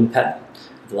holding pattern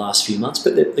the last few months,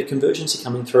 but the conversions are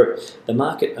coming through. The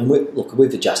market, and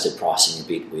we've adjusted pricing a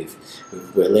bit.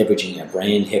 We're leveraging our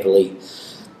brand heavily.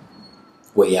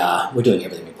 We're doing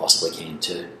everything we possibly can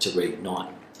to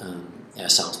reignite our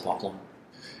sales pipeline.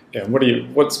 Yeah,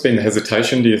 what's been the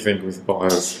hesitation, do you think, with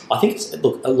buyers? I think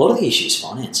a lot of the issue is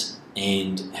finance,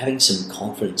 and having some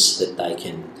confidence that they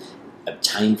can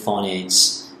obtain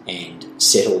finance and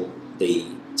settle the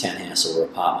townhouse or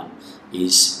apartment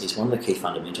is one of the key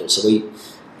fundamentals. So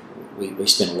we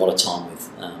spend a lot of time with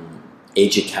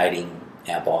educating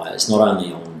our buyers, not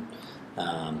only on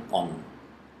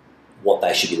what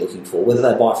they should be looking for, whether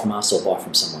they buy from us or buy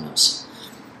from someone else.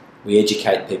 We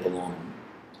educate people on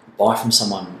buy from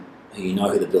someone who you know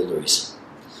who the builder is.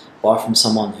 Buy from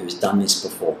someone who's done this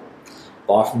before.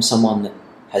 Buy from someone that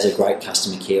has a great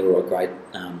customer care or a great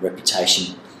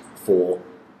reputation for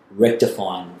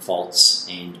rectifying faults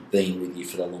and being with you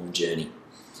for the long journey.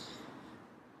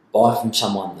 Buy from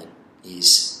someone that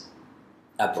is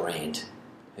a brand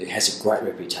who has a great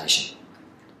reputation.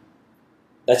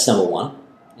 That's number one.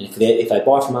 And if they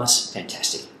buy from us,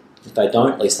 fantastic. If they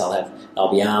don't, at least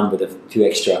they'll be armed with a few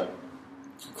extra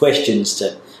questions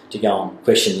to go and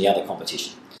question the other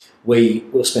competition.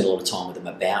 We'll spend a lot of time with them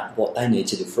about what they need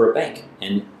to do for a bank,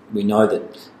 and we know they're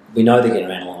going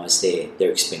to analyse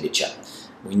their expenditure.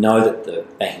 We know that the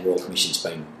Banking Royal Commission's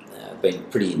been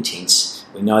pretty intense.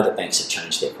 We know that banks have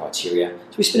changed their criteria,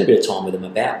 so we spend a bit of time with them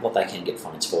about what they can get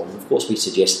finance for, and of course we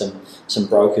suggest them some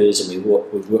brokers, and we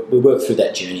work through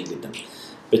that journey with them.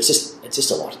 But it's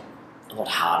just a lot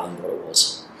harder than what it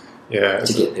was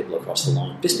to get people across the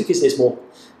line, just because there's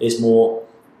more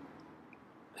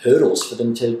hurdles for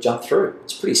them to jump through.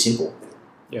 It's pretty simple.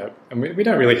 Yeah, and we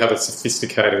don't really have a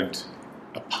sophisticated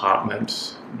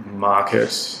apartment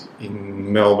market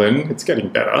in Melbourne. It's getting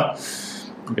better,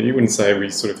 but you wouldn't say we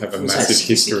sort of have a massive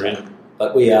history.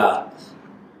 But we're on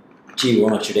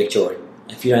a trajectory.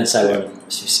 If you don't say we're in a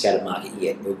sophisticated market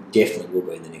yet, we definitely will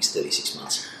be in the next 36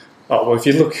 months. Oh, well, if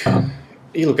you look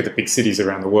at the big cities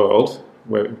around the world,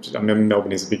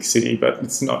 Melbourne is a big city, but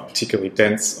it's not particularly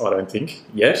dense, I don't think,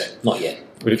 yet. Not yet.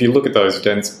 But if you look at those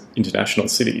dense international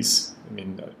cities,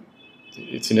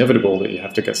 it's inevitable that you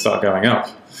have to start going up.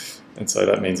 And so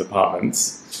that means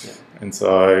apartments. Yeah. And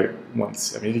so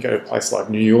if you go to a place like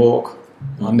New York,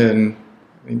 London,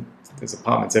 there's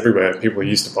apartments everywhere. People are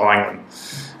used to buying them.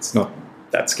 It's not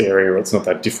that scary, or it's not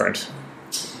that different.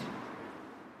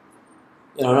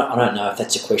 I don't know if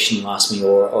that's a question you asked me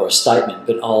or a statement,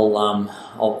 but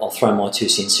I'll throw my 2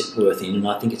 cents worth in, and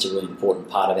I think it's a really important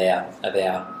part of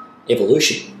our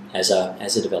evolution as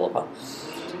a developer.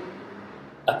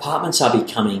 Apartments are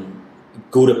becoming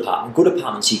good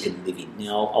apartments you can live in.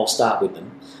 Now I'll start with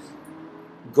them.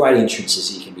 Great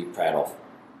entrances you can be proud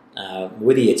of.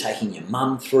 Whether you're taking your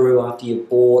mum through after you've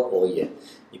bought, or you're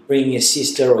bringing your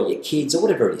sister or your kids or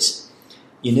whatever it is.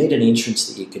 You need an entrance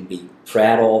that you can be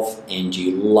proud of and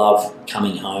you love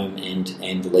coming home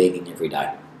and leaving every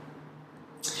day.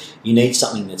 You need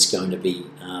something that's going to be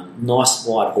nice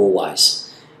wide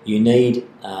hallways. You need,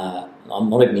 I'm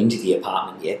not even into the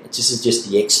apartment yet, this is just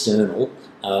the external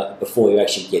before you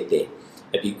actually get there.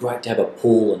 It'd be great to have a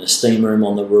pool and a steam room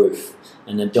on the roof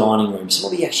and a dining room,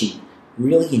 somewhere you actually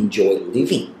really enjoy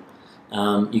living.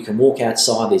 You can walk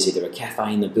outside. There's either a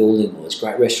cafe in the building, or there's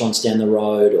great restaurants down the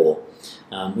road. Or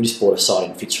we just bought a site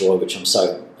in Fitzroy, which I'm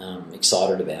so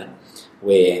excited about,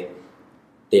 where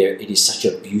it is such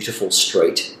a beautiful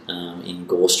street in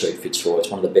Gore Street, Fitzroy. It's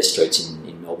one of the best streets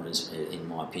in Melbourne, in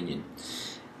my opinion.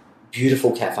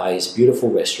 Beautiful cafes, beautiful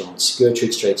restaurants.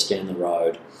 Gertrude Street's down the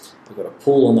road. We've got a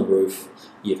pool on the roof.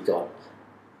 You've got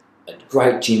a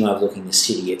great gym overlooking the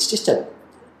city. It's just a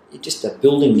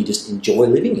building you just enjoy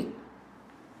living in.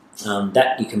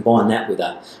 That you combine that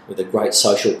with a great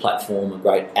social platform, a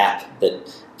great app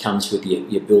that comes with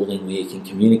your building, where you can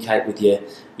communicate with your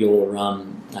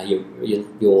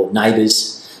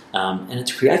neighbours, and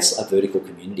it creates a vertical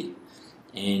community.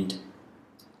 And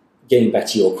getting back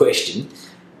to your question,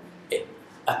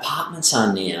 apartments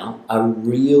are now a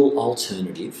real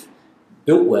alternative,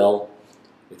 built well,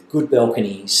 with good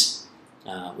balconies,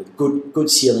 with good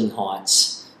ceiling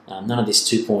heights. None of this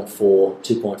 2.4,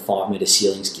 2.5 metre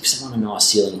ceilings. Give someone a nice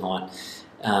ceiling height.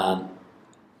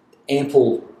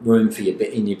 Ample room for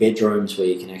in your bedrooms where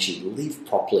you can actually live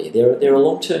properly. There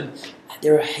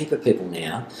are a heap of people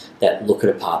now that look at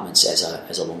apartments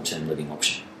as a long-term living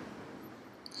option.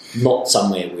 Not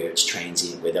somewhere where it's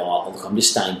transient, where look, I'm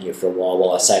just staying here for a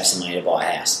while I save some money to buy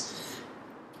a house.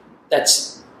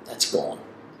 That's gone.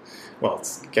 Well,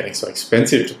 it's getting so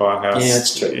expensive to buy a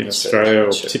house in Australia, or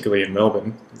particularly in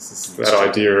Melbourne. That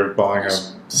idea of buying a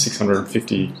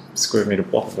 650 square metre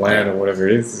block of land or whatever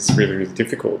it is really, really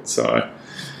difficult. So,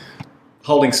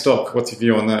 holding stock, what's your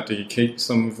view on that? Do you keep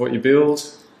some of what you build?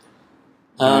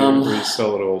 Or you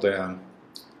sell it all down?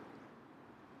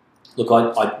 Look,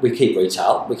 we keep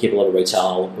retail. We keep a lot of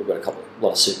retail. We've got a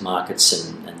lot of supermarkets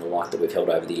and the like that we've held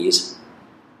over the years.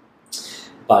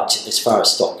 But as far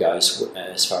as stock goes,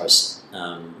 as far as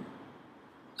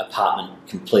apartment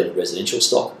completed residential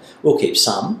stock, we'll keep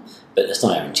some, but it's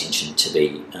not our intention to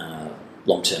be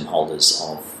long-term holders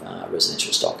of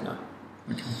residential stock. No,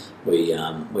 okay.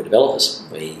 We're developers.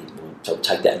 We'll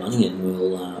take that money and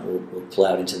we'll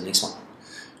plough it into the next one.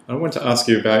 I want to ask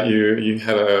you about you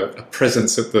had a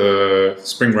presence at the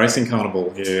Spring Racing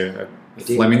Carnival here at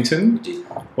Flemington. We did.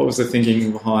 What was the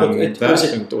thinking behind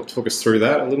that? Or talk us through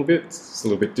that a little bit. It's a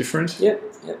little bit different. Yep.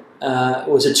 It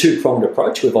was a two-pronged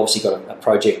approach. We've obviously got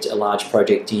a large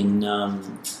project in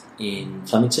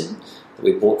Flemington that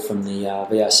we bought from the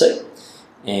VRC,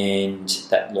 and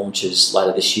that launches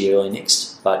later this year, early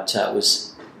next. But it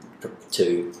was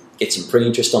to get some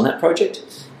pre-interest on that project,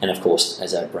 and of course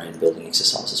as a brand building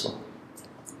exercise as well.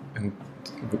 And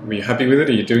were you happy with it?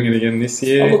 Are you doing it again this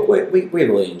year? Oh, look, we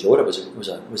really enjoyed it. It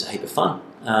was a heap of fun.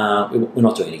 We're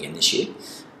not doing it again this year,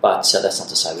 but that's not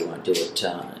to say we won't do it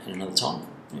in another time.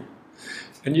 Yeah.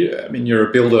 And you're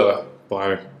a builder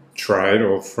by trade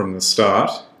or from the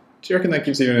start. Do you reckon that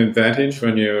gives you an advantage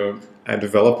when you're a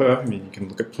developer? I mean, you can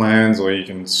look at plans, or you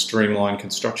can streamline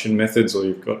construction methods, or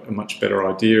you've got a much better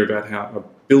idea about how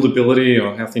buildability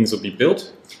or how things will be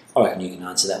built? I reckon you can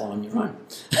answer that one on your own.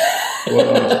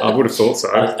 Well, I would have thought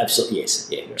so. Absolutely, yes.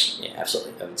 Yeah,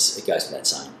 absolutely. It goes without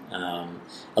saying.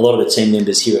 A lot of the team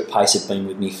members here at Pace have been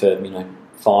with me for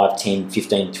 5, 10,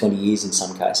 15, 20 years in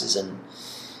some cases, and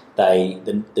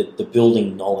the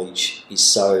building knowledge is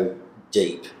so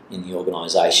deep in the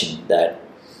organisation that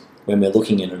when we're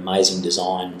looking at an amazing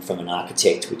design from an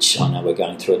architect, which I know we're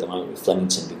going through at the moment with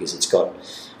Flemington, because it's got,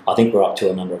 I think we're up to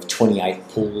a number of 28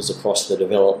 pools across the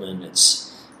development.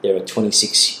 There are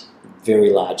 26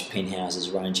 very large penthouses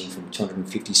ranging from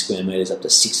 250 square metres up to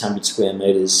 600 square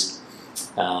metres.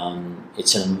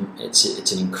 It's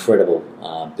an incredible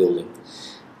building,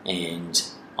 and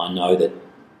I know that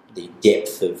the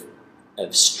depth of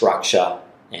structure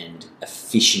and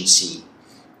efficiency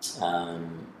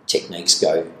techniques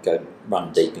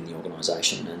run deep in the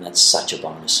organisation, and that's such a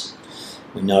bonus.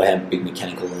 We know how big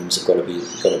mechanical rooms have got to be.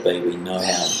 We know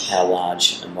how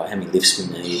large and how many lifts we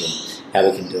need, and how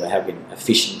we can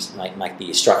make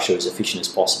the structure as efficient as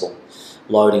possible.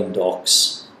 Loading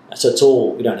docks. So it's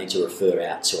all, we don't need to refer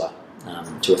out to a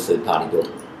third party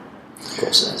builder. Of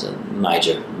course, that's a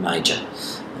major advantage.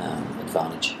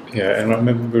 Yeah, and I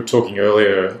remember we were talking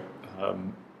earlier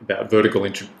about vertical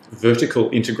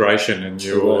integration, and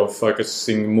you're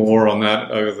focusing more on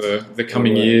that over the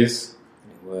coming years.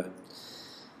 We were.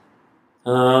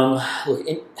 Look,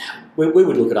 we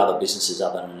would look at other businesses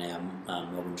other than our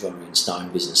Melbourne Joinery and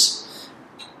Stone business,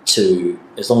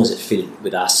 as long as it fitted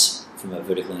with us from a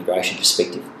vertical integration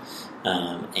perspective,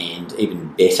 and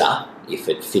even better if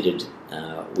it fitted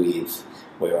with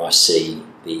where I see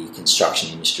the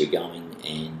construction industry going,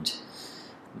 and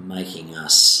making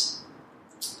us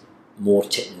more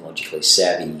technologically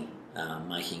savvy,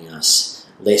 making us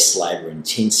less labour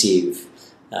intensive,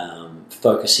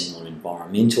 focusing on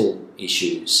environmental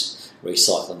issues,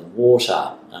 recycling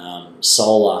water,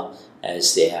 solar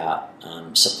as their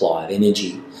supply of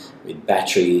energy, with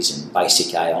batteries and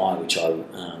basic AI, which I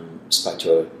spoke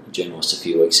to a journalist a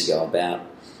few weeks ago about.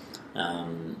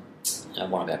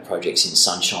 One of our projects in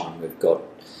Sunshine, we've got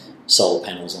solar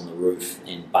panels on the roof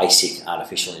and basic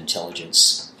artificial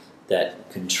intelligence that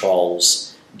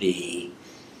controls the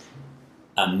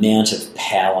amount of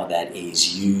power that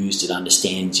is used. It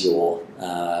understands your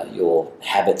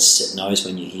habits. It knows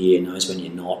when you're here, knows when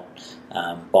you're not.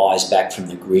 Buys back from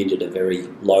the grid at a very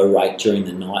low rate during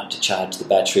the night to charge the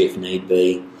battery if need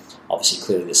be. Obviously,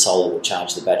 clearly the solar will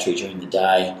charge the battery during the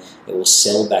day. It will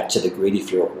sell back to the grid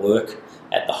if you're at work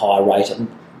at the high rate.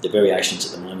 The variations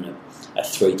at the moment are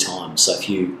 3 times. So if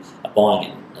you are buying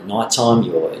it at night time,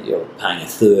 you're paying a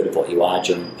third of what you are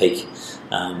during peak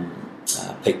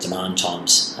demand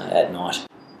times at night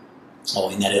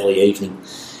or in that early evening.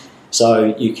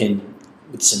 So you can,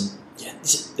 with some,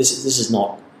 this is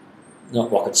not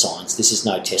rocket science. This is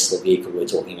no Tesla vehicle we're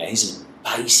talking about. This is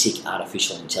basic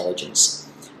artificial intelligence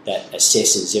that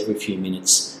assesses every few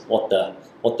minutes what the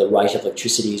rate of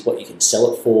electricity is, what you can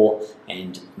sell it for,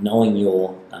 and knowing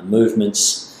your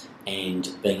movements and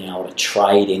being able to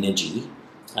trade energy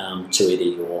to either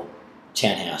your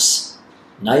townhouse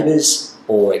neighbours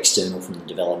or external from the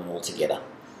development altogether.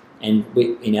 And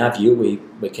in our view,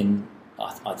 we can.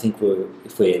 I think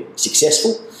if we're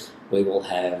successful, we will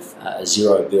have a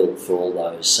zero bill for all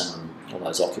those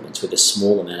occupants with a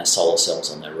small amount of solar cells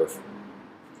on their roof,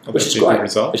 which is great.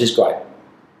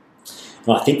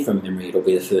 And I think from memory, it'll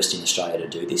be the first in Australia to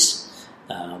do this,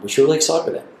 which we're really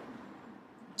excited about.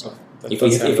 So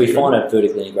if we find a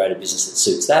vertically integrated business that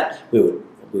suits that, we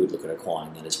would look at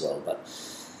acquiring that as well. But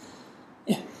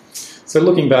yeah. So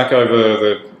looking back over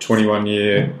the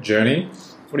 21-year journey,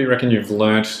 what do you reckon you've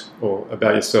learnt or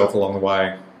about yourself along the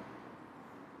way?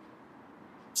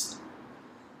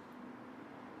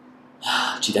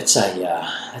 Gee, that's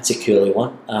a curly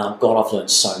one. God, I've learnt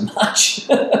so much,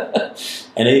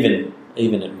 and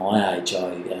even at my age,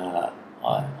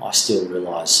 I still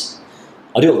realise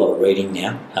I do a lot of reading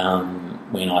now.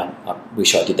 When I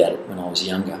wish I did that when I was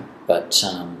younger, but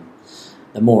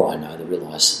the more I know, I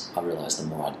realise the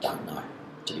more I don't know.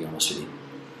 To be honest with you,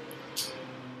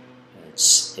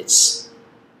 it's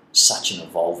such an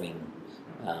evolving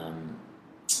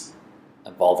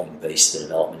beast, the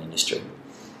development industry.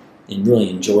 And really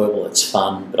enjoyable, it's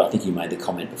fun, but I think you made the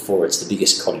comment before, it's the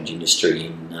biggest cottage industry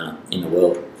in the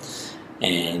world,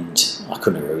 and I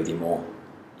couldn't agree with you more.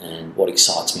 And what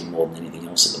excites me more than anything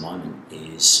else at the moment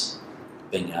is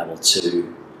being able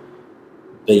to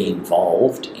be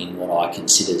involved in what I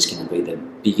consider is going to be the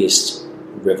biggest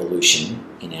revolution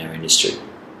in our industry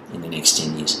in the next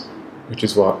 10 years. Which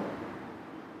is what?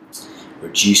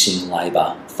 Reducing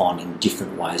labour, finding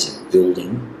different ways of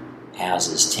building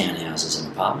houses, townhouses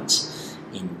and apartments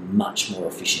in much more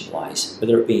efficient ways.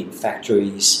 Whether it be in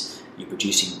factories, you're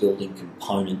producing building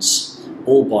components,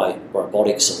 all by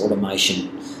robotics or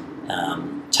automation,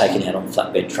 taken out on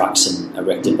flatbed trucks and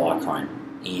erected by a crane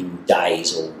in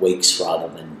days or weeks rather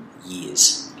than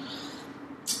years.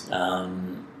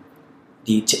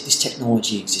 This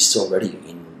technology exists already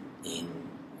in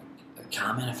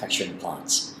car manufacturing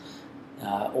plants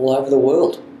all over the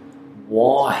world.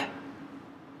 Why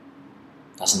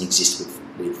doesn't exist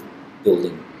with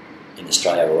building in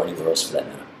Australia or anywhere else for that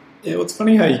matter? Yeah, well, it's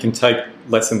funny how you can take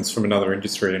lessons from another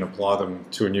industry and apply them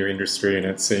to a new industry, and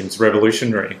it seems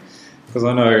revolutionary. Because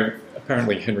I know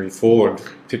apparently Henry Ford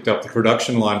picked up the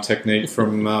production line technique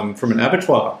from an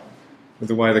abattoir, with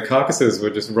the way the carcasses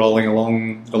were just rolling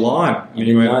along the line. I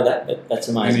didn't know that, but that's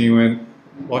amazing. And he went,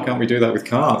 why can't we do that with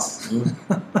cars?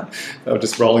 They were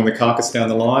just rolling the carcass down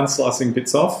the line, slicing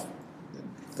bits off.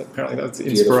 Apparently that's the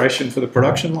inspiration for the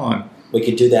production line. We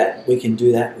could do that. We can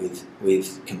do that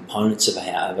with components of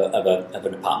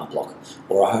an apartment block,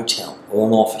 or a hotel, or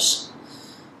an office.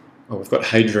 Well, we've got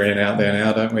Hadrian out there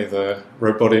now, don't we? The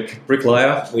robotic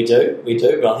bricklayer. We do.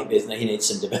 But I think he needs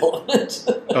some development.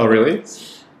 Oh, really?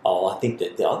 Oh, I think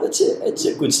that it's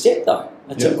a good step, though.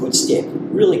 It's a good step,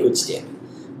 really good step.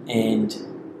 And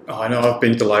I know I've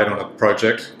been delayed on a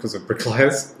project because of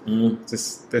bricklayers.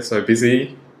 They're so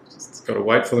busy. Just got to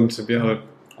wait for them to be able to.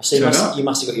 So you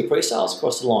must have got your pre-sales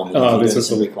across the line. This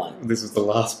was the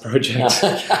last project.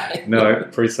 Okay. No,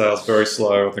 pre-sales very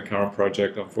slow with the current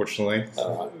project, unfortunately.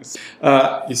 All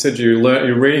right. You said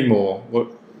you're reading more. What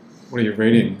are you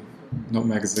reading? Not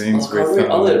magazines. I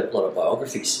read a lot of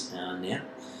biographies now.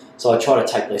 So I try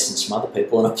to take lessons from other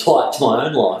people and apply it to my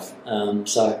own life.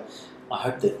 So I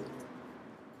hope that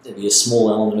there'll be a small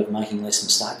element of making less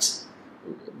mistakes.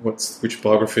 which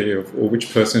biography or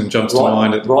which person jumps to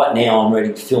mind? Right now, I'm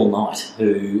reading Phil Knight,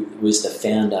 who was the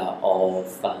founder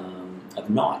of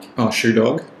Nike. Oh, Shoe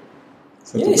Dog.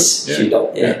 Yes, Shoe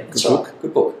Dog. Yeah, that's right.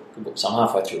 Good book. So I'm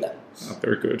halfway through that. Oh,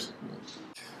 very good.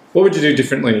 What would you do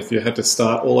differently if you had to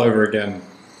start all over again?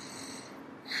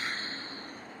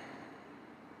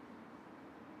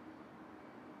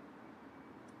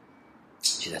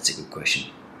 Gee, that's a good question.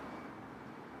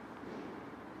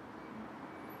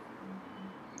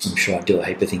 I'm sure I'd do a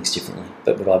heap of things differently,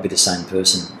 but would I be the same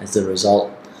person as the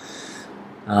result?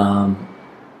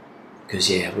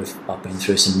 Because I've been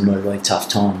through some really, really tough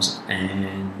times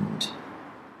and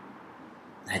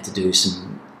had to do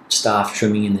some staff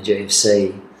trimming in the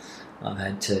GFC. I've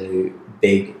had to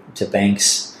beg to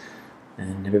banks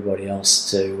and everybody else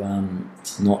to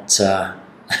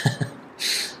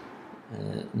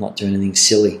not do anything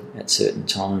silly at certain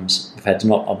times. I've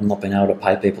not been able to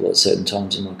pay people at certain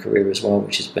times in my career as well,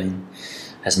 which hasn't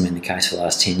been the case for the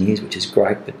last 10 years, which is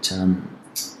great. But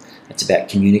it's about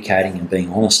communicating and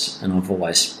being honest, and I've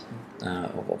always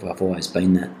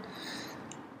been that.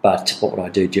 But what would I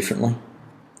do differently?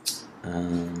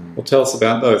 Well, tell us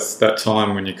about that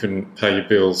time when you couldn't pay your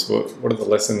bills. What are the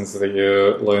lessons that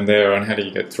you learned there, and how do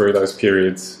you get through those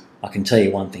periods? I can tell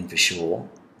you one thing for sure,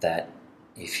 that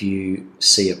if you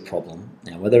see a problem,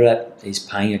 now whether that is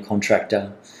paying a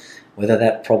contractor, whether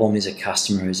that problem is a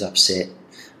customer who's upset,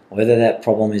 whether that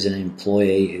problem is an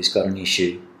employee who's got an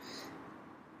issue,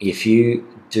 if you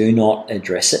do not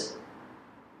address it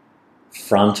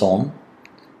front on,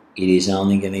 it is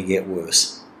only going to get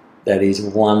worse. That is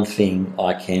one thing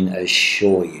I can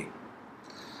assure you.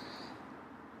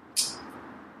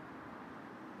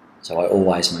 So I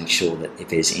always make sure that if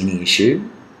there's any issue,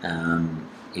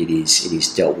 it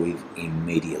is dealt with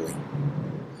immediately.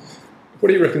 What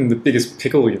do you reckon the biggest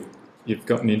pickle you've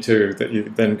gotten into that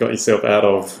you then got yourself out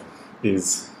of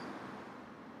is?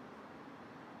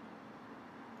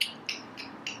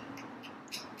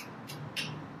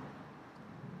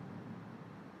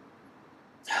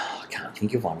 I can't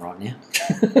think of one right now.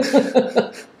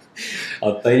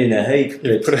 I've been in a heap.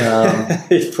 You've put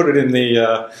it in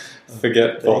the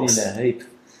forget box. Been in a heap.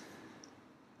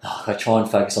 I try and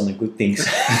focus on the good things,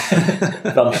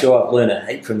 but I'm sure I've learned a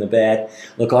heap from the bad.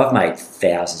 Look, I've made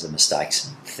thousands of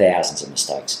mistakes,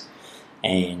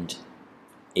 and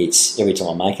it's every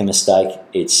time I make a mistake,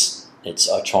 it's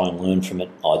I try and learn from it.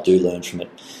 I do learn from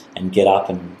it, and get up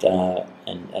and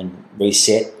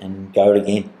reset and go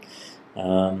again.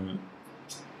 On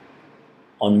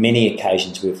many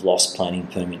occasions, we've lost planning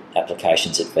permit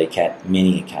applications at VCAT.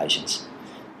 Many occasions,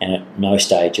 and at no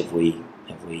stage have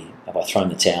I thrown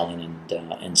the towel in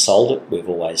and sold it. We've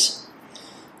always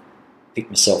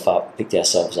picked ourselves up,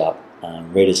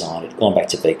 redesigned it, gone back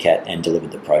to VCAT and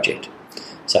delivered the project.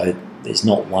 So there's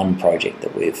not one project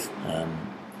that we've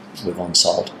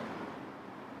on-sold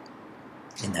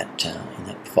in that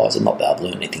advisor. Not that I've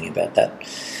learned anything about that.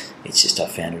 It's just I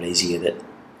found it easier that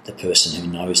the person who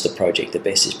knows the project the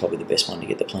best is probably the best one to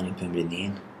get the planning permit in the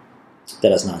end. That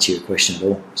doesn't answer your question at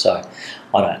all. So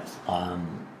I don't...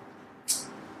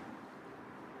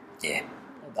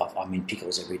 I'm in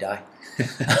pickles every day.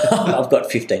 I've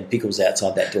got 15 pickles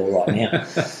outside that door right now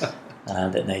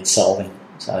that need solving.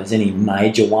 So is any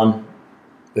major one?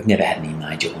 We've never had any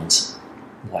major ones.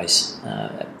 Always,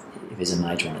 if there's a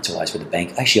major one, it's always with a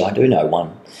bank. Actually, I do know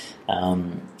one.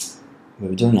 We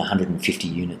were doing 150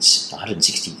 units,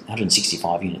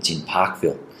 165 units in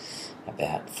Parkville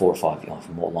about 4 or 5 years,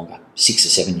 longer, 6 or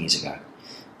 7 years ago.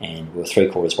 And we were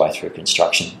 3/4 way through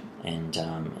construction, and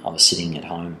I was sitting at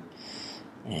home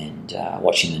and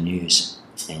watching the news,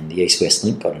 and the East-West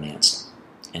Link got announced,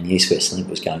 and the East-West Link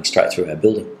was going straight through our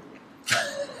building.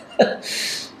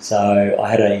 So I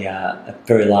had a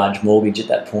very large mortgage at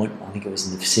that point. I think it was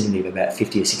in the vicinity of about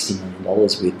 $50 or $60 million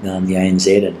with the ANZ,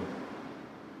 and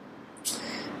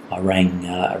I rang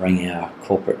our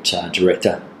corporate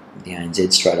director of the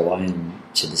ANZ straight away and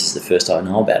said, "This is the first I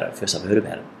know about it, first I've heard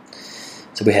about it."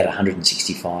 So we had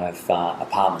 165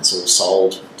 apartments all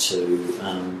sold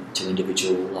to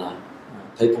individual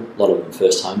people. A lot of them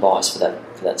first home buyers for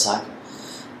that sake.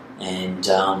 And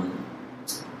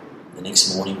the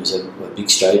next morning was a big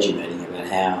strategy meeting about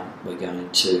how we're going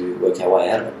to work our way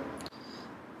out of it.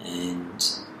 And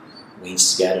we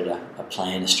instigated a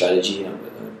plan, a strategy, and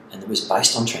it was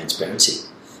based on transparency.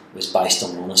 It was based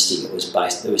on honesty. The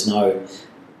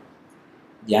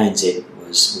ANZ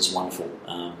was wonderful.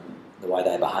 The way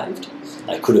they behaved.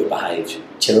 They could have behaved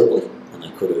terribly, and they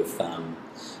could have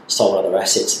sold other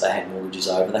assets that they had mortgages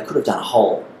over. They could have done a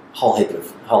whole heap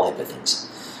of things.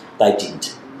 They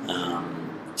didn't.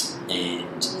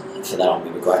 And for that I'm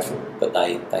ever grateful. But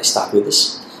they stuck with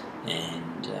us,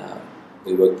 and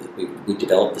we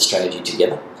developed the strategy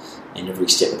together. And every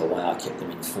step of the way, I kept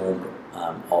them informed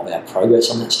of our progress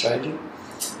on that strategy.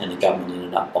 And the government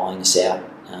ended up buying us out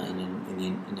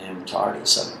in our entirety.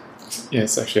 So,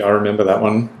 yes, actually, I remember that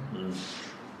one.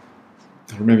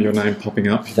 I remember your name popping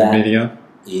up in the media.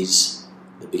 Is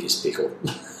the biggest pickle.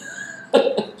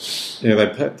 Yeah,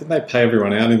 did they pay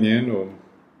everyone out in the end, or?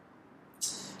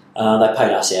 They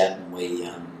paid us out, and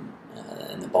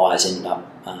and the buyers ended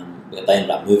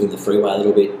up moving the freeway a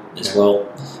little bit as well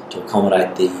to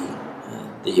accommodate the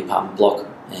apartment block,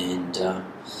 and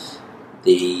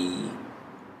the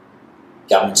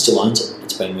government still owns it.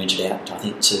 It's been rented out, I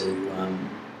think, to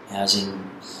housing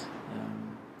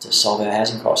to solve our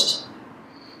housing crisis.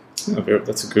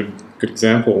 That's a good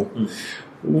example.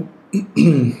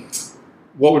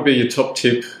 What would be your top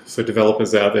tip for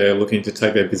developers out there looking to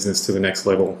take their business to the next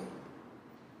level?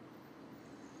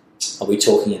 Are we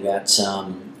talking about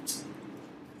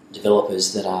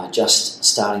developers that are just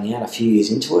starting out a few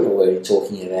years into it, or are we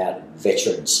talking about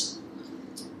veterans?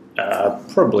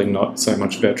 Probably not so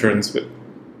much veterans, but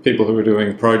people who are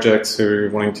doing projects, who are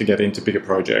wanting to get into bigger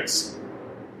projects.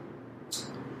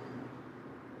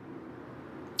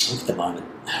 At the moment,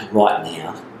 right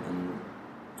now, and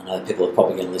I know people are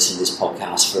probably going to listen to this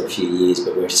podcast for a few years,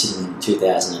 but we're sitting in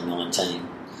 2019,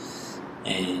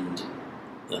 and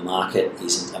the market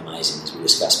isn't amazing, as we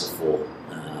discussed before.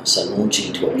 So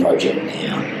launching into a project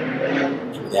now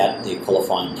without the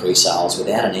qualifying pre-sales,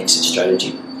 without an exit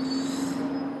strategy,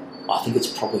 I think it's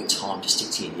probably time to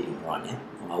stick to your knitting right now.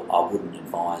 I wouldn't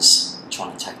advise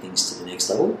trying to take things to the next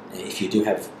level. If you do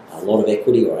have a lot of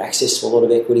equity or access to a lot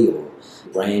of equity, or the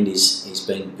brand is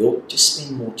being built, just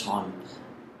spend more time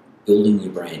building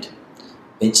your brand.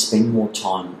 Spend more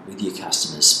time with your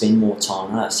customers. Spend more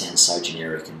time. I know it sounds so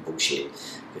generic and bullshit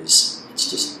because it's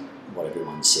just what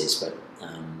everyone says, but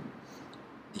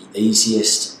the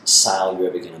easiest sale you're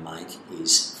ever going to make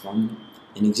is from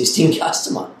an existing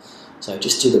customer. So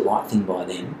just do the right thing by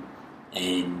them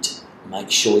and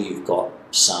make sure you've got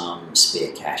some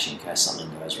spare cash in case something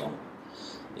goes wrong.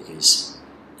 Because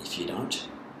if you don't,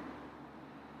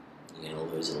 you're going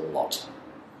to lose a lot.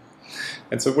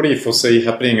 And so what do you foresee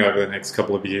happening over the next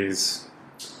couple of years?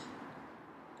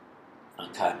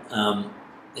 Okay.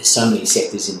 There's so many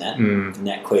sectors in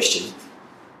that question.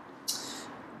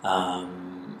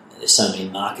 There's so many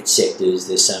market sectors,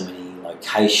 there's so many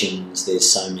locations, there's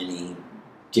so many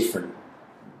different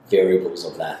variables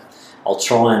of that. I'll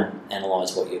try and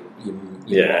analyse what you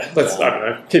let's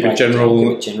keep it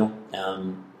general.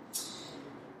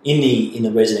 In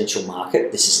the residential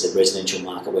market, this is the residential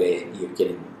market where you're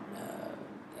getting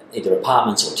either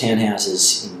apartments or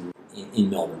townhouses in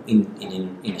Melbourne,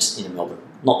 in Melbourne,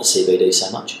 not the CBD so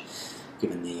much,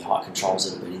 given the high controls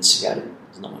that have been instigated.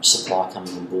 There's not much supply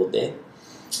coming on board there.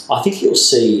 I think you'll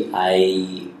see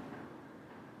a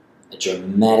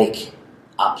dramatic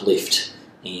uplift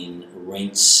in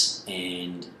rents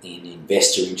and in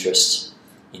investor interest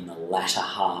in the latter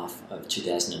half of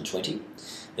 2020.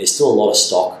 There's still a lot of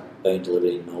stock being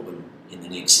delivered in Melbourne in the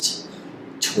next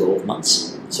 12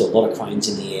 months. So a lot of cranes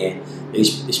in the air.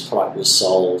 This product was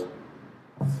sold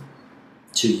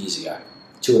 2 years ago,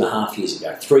 2.5 years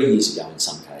ago, 3 years ago in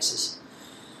some cases.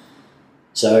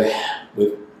 So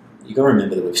you've got to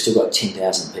remember that we've still got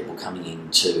 10,000 people coming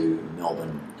into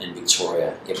Melbourne and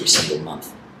Victoria every single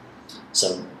month.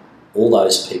 So all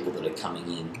those people that are coming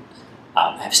in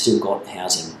have still got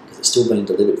housing because it's still being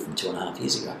delivered from 2.5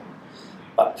 years ago.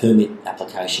 But permit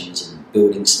applications and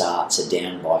building starts are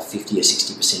down by 50 or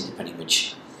 60%, depending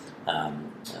which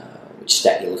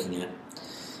stat you're looking at.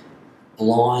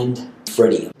 Blind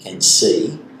Freddie can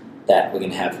see that we're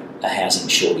going to have a housing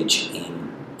shortage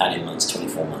in 18 months,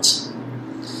 24 months.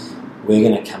 We're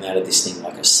going to come out of this thing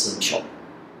like a slingshot.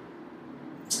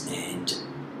 And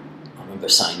I remember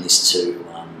saying this to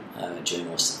a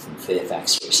journalist from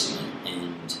Fairfax recently,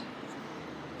 and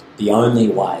the only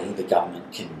way the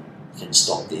government can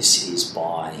stop this is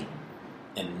by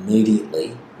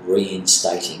immediately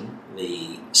reinstating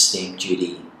the stamp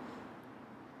duty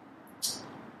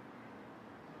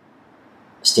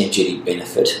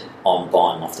benefit on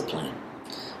buying off the plan,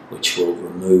 which will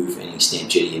remove any stamp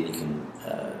duty, and you can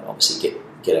obviously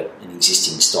get an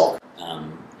existing stock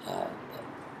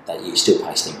that you still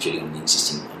pay stamp duty on an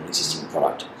existing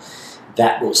product.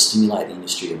 That will stimulate the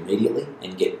industry immediately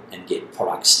and get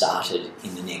products started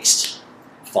in the next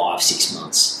 5-6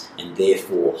 months, and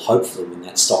therefore hopefully when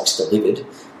that stock's delivered,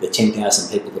 the 10,000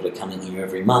 people that are coming here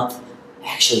every month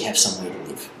actually have somewhere to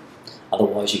live.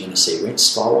 Otherwise you're going to see rents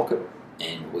skyrocket,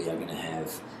 and we are going to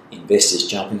have investors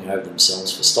jumping over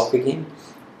themselves for stock again,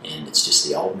 and it's just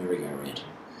the old merry-go-round.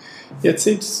 Yeah, it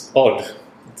seems odd.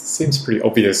 It seems pretty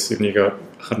obvious when you got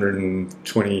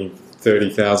 120,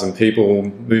 30,000 people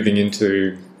moving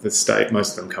into the state.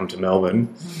 Most of them come to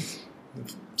Melbourne.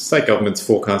 The state government's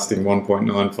forecasting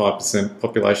 1.95%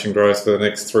 population growth for the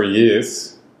next 3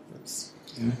 years.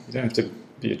 You don't have to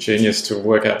be a genius to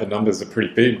work out the numbers are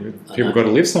pretty big. People got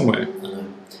to live somewhere.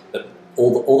 But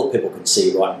all that people can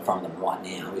see right in front of them right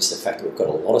now is the fact that we've got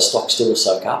a lot of stock still to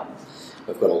soak up.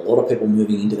 We've got a lot of people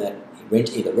moving into that,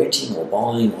 either renting or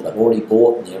buying, or they've already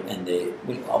bought. And they're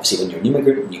obviously, when you're an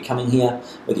immigrant, when you're coming here,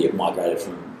 whether you've migrated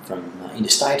from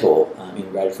interstate or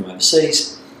immigrated from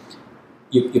overseas,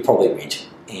 you probably rent,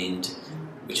 and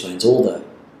which means all the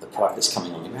product that's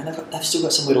coming on the ground, they've still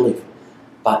got somewhere to live.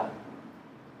 But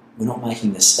we're not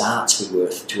making the starts we were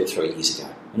 2 or 3 years ago.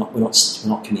 We're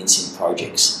not commencing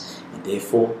projects, and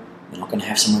therefore we're not going to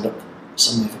have somewhere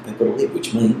for people to live,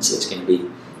 which means there's going to be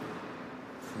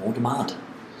more demand.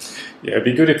 Yeah, it'd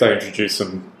be good if they introduced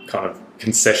some kind of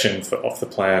concession for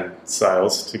off-the-plan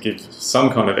sales to give some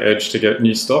kind of edge to get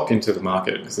new stock into the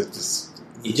market, because it just...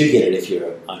 You do get it if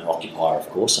you're an owner-occupier, of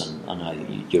course, and I know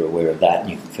you're aware of that,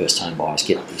 and first home buyers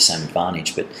get the same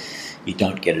advantage, but you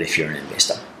don't get it if you're an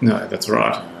investor. No, that's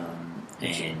right.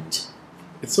 And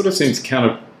it sort of seems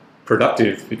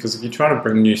counterproductive, because if you're trying to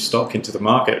bring new stock into the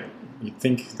market, you'd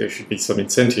think there should be some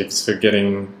incentives for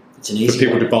getting... for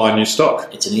people to buy new stock.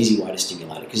 It's an easy way to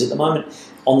stimulate it, because at the moment,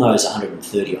 on those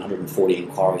 130 or 140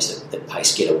 inquiries that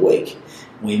Pace get a week,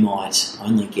 we might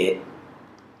only get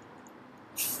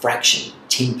fraction,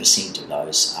 10% of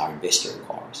those are investor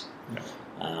inquiries. Yeah.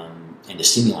 And to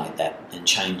stimulate that and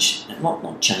change,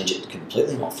 not change it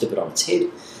completely, not flip it on its head,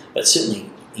 but certainly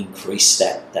increase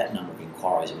that number of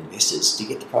inquiries of investors to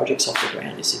get the projects off the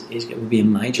ground, it would be a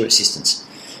major assistance.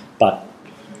 But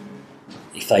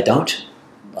if they don't,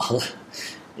 well,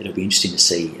 it'll be interesting to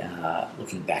see,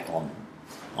 looking back on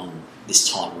this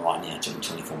time right now, in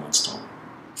 24 months' time.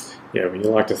 Yeah, well, you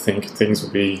like to think things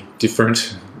will be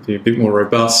different, be a bit more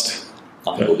robust.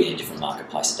 I think we'll be in a different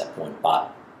marketplace at that point,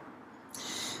 but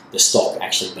the stock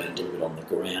actually being delivered on the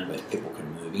ground where people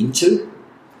can move into,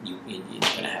 you're not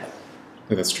going to have it.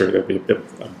 Yeah, that's true, there'll be a bit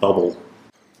of a bubble.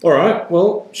 All right,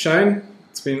 well, Shane,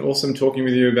 it's been awesome talking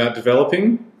with you about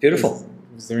developing. Beautiful.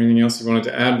 Is there anything else you wanted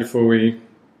to add before we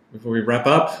wrap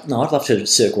up? No, I'd love to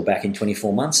circle back in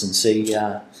 24 months and see,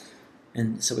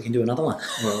 and so we can do another one.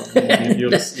 Well,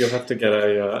 you'll have to get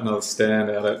another stand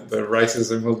out at the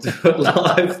races, and we'll do it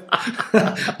live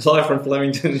from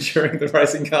Flemington during the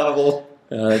racing carnival.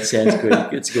 That sounds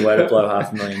good. It's a good way to blow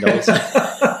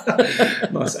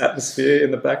 $500,000. Nice atmosphere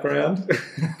in the background.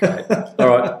 Great. All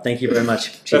right, thank you very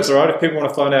much. Cheers. That's all right. If people want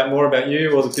to find out more about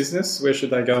you or the business, where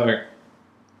should they go?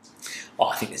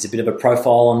 I think there's a bit of a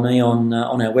profile on me on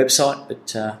our website,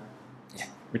 but yeah.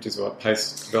 Which is what,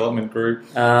 Pace Development Group?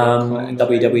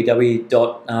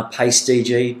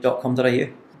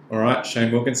 www.pacedg.com.au. All right,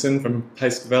 Shane Wilkinson from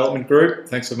Pace Development Group.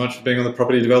 Thanks so much for being on the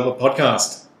Property Developer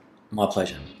Podcast. My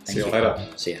pleasure. See you later.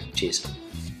 See ya. Cheers.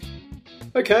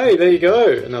 Okay, there you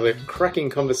go. Another cracking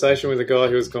conversation with a guy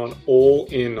who has gone all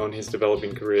in on his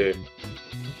developing career.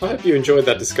 I hope you enjoyed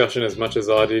that discussion as much as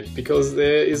I did, because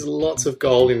there is lots of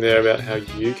gold in there about how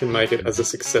you can make it as a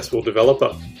successful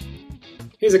developer.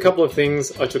 Here's a couple of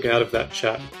things I took out of that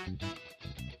chat.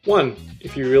 1,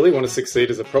 if you really want to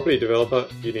succeed as a property developer,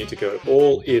 you need to go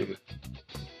all in.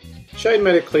 Shane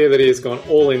made it clear that he has gone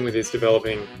all in with his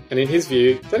developing, and in his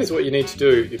view, that is what you need to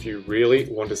do if you really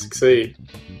want to succeed.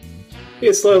 He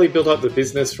has slowly built up the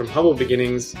business from humble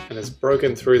beginnings and has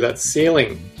broken through that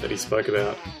ceiling that he spoke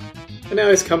about. And now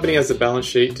his company has the balance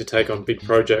sheet to take on big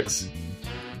projects.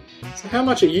 So how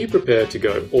much are you prepared to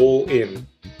go all in?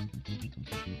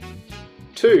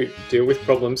 2, deal with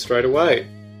problems straight away.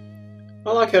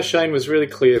 I like how Shane was really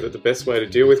clear that the best way to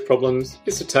deal with problems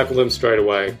is to tackle them straight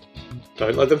away.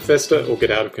 Don't let them fester or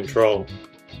get out of control.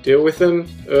 Deal with them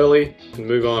early and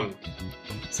move on.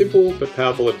 Simple but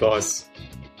powerful advice.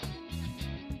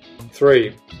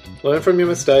 3, learn from your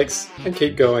mistakes and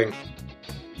keep going.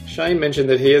 Shane mentioned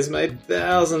that he has made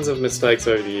thousands of mistakes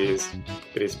over the years,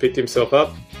 but he's picked himself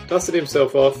up, dusted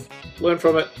himself off, learned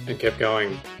from it, and kept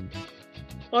going.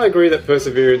 I agree that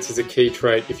perseverance is a key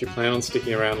trait if you plan on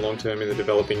sticking around long term in the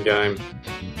developing game.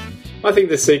 I think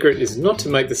the secret is not to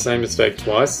make the same mistake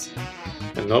twice,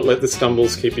 and not let the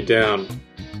stumbles keep you down.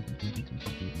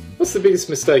 What's the biggest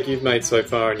mistake you've made so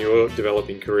far in your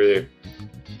developing career?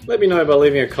 Let me know by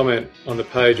leaving a comment on the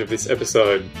page of this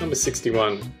episode, number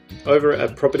 61, over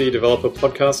at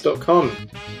propertydeveloperpodcast.com.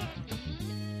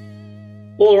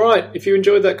 All right, if you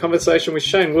enjoyed that conversation with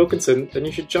Shane Wilkinson, then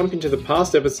you should jump into the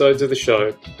past episodes of the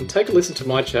show and take a listen to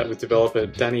my chat with developer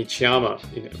Danny Chiama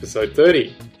in episode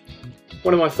 30.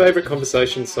 One of my favourite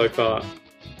conversations so far.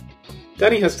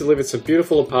 Danny has delivered some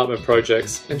beautiful apartment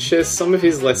projects and shares some of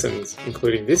his lessons,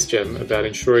 including this gem about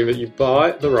ensuring that you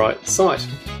buy the right site.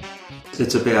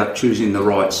 It's about choosing the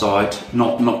right site,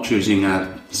 not choosing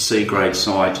a C-grade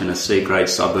site in a C-grade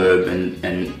suburb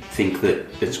and think that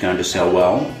it's going to sell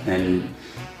well, and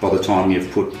by the time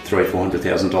you've put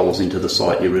 $300,000-$400,000 into the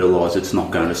site, you realise it's not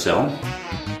going to sell.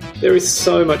 There is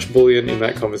so much bullion in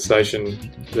that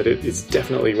conversation that it is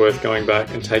definitely worth going back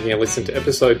and taking a listen to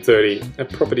episode 30 at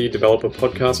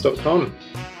propertydeveloperpodcast.com.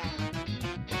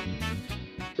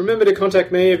 Remember to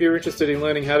contact me if you're interested in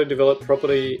learning how to develop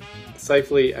property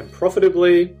safely and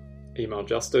profitably. Email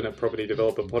Justin at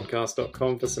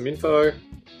propertydeveloperpodcast.com for some info.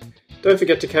 Don't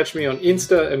forget to catch me on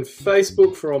Insta and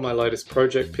Facebook for all my latest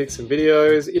project pics and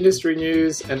videos, industry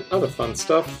news, and other fun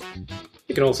stuff.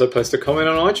 You can also post a comment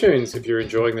on iTunes if you're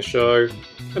enjoying the show.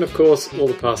 And of course, all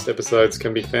the past episodes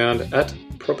can be found at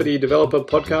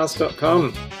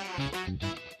propertydeveloperpodcast.com.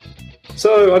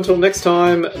 So until next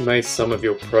time, may some of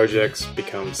your projects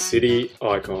become city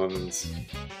icons.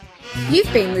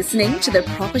 You've been listening to the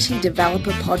Property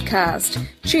Developer Podcast.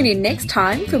 Tune in next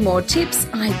time for more tips,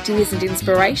 ideas and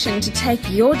inspiration to take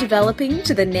your developing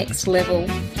to the next level.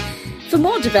 For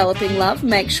more developing love,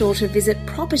 make sure to visit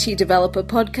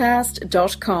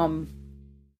propertydeveloperpodcast.com.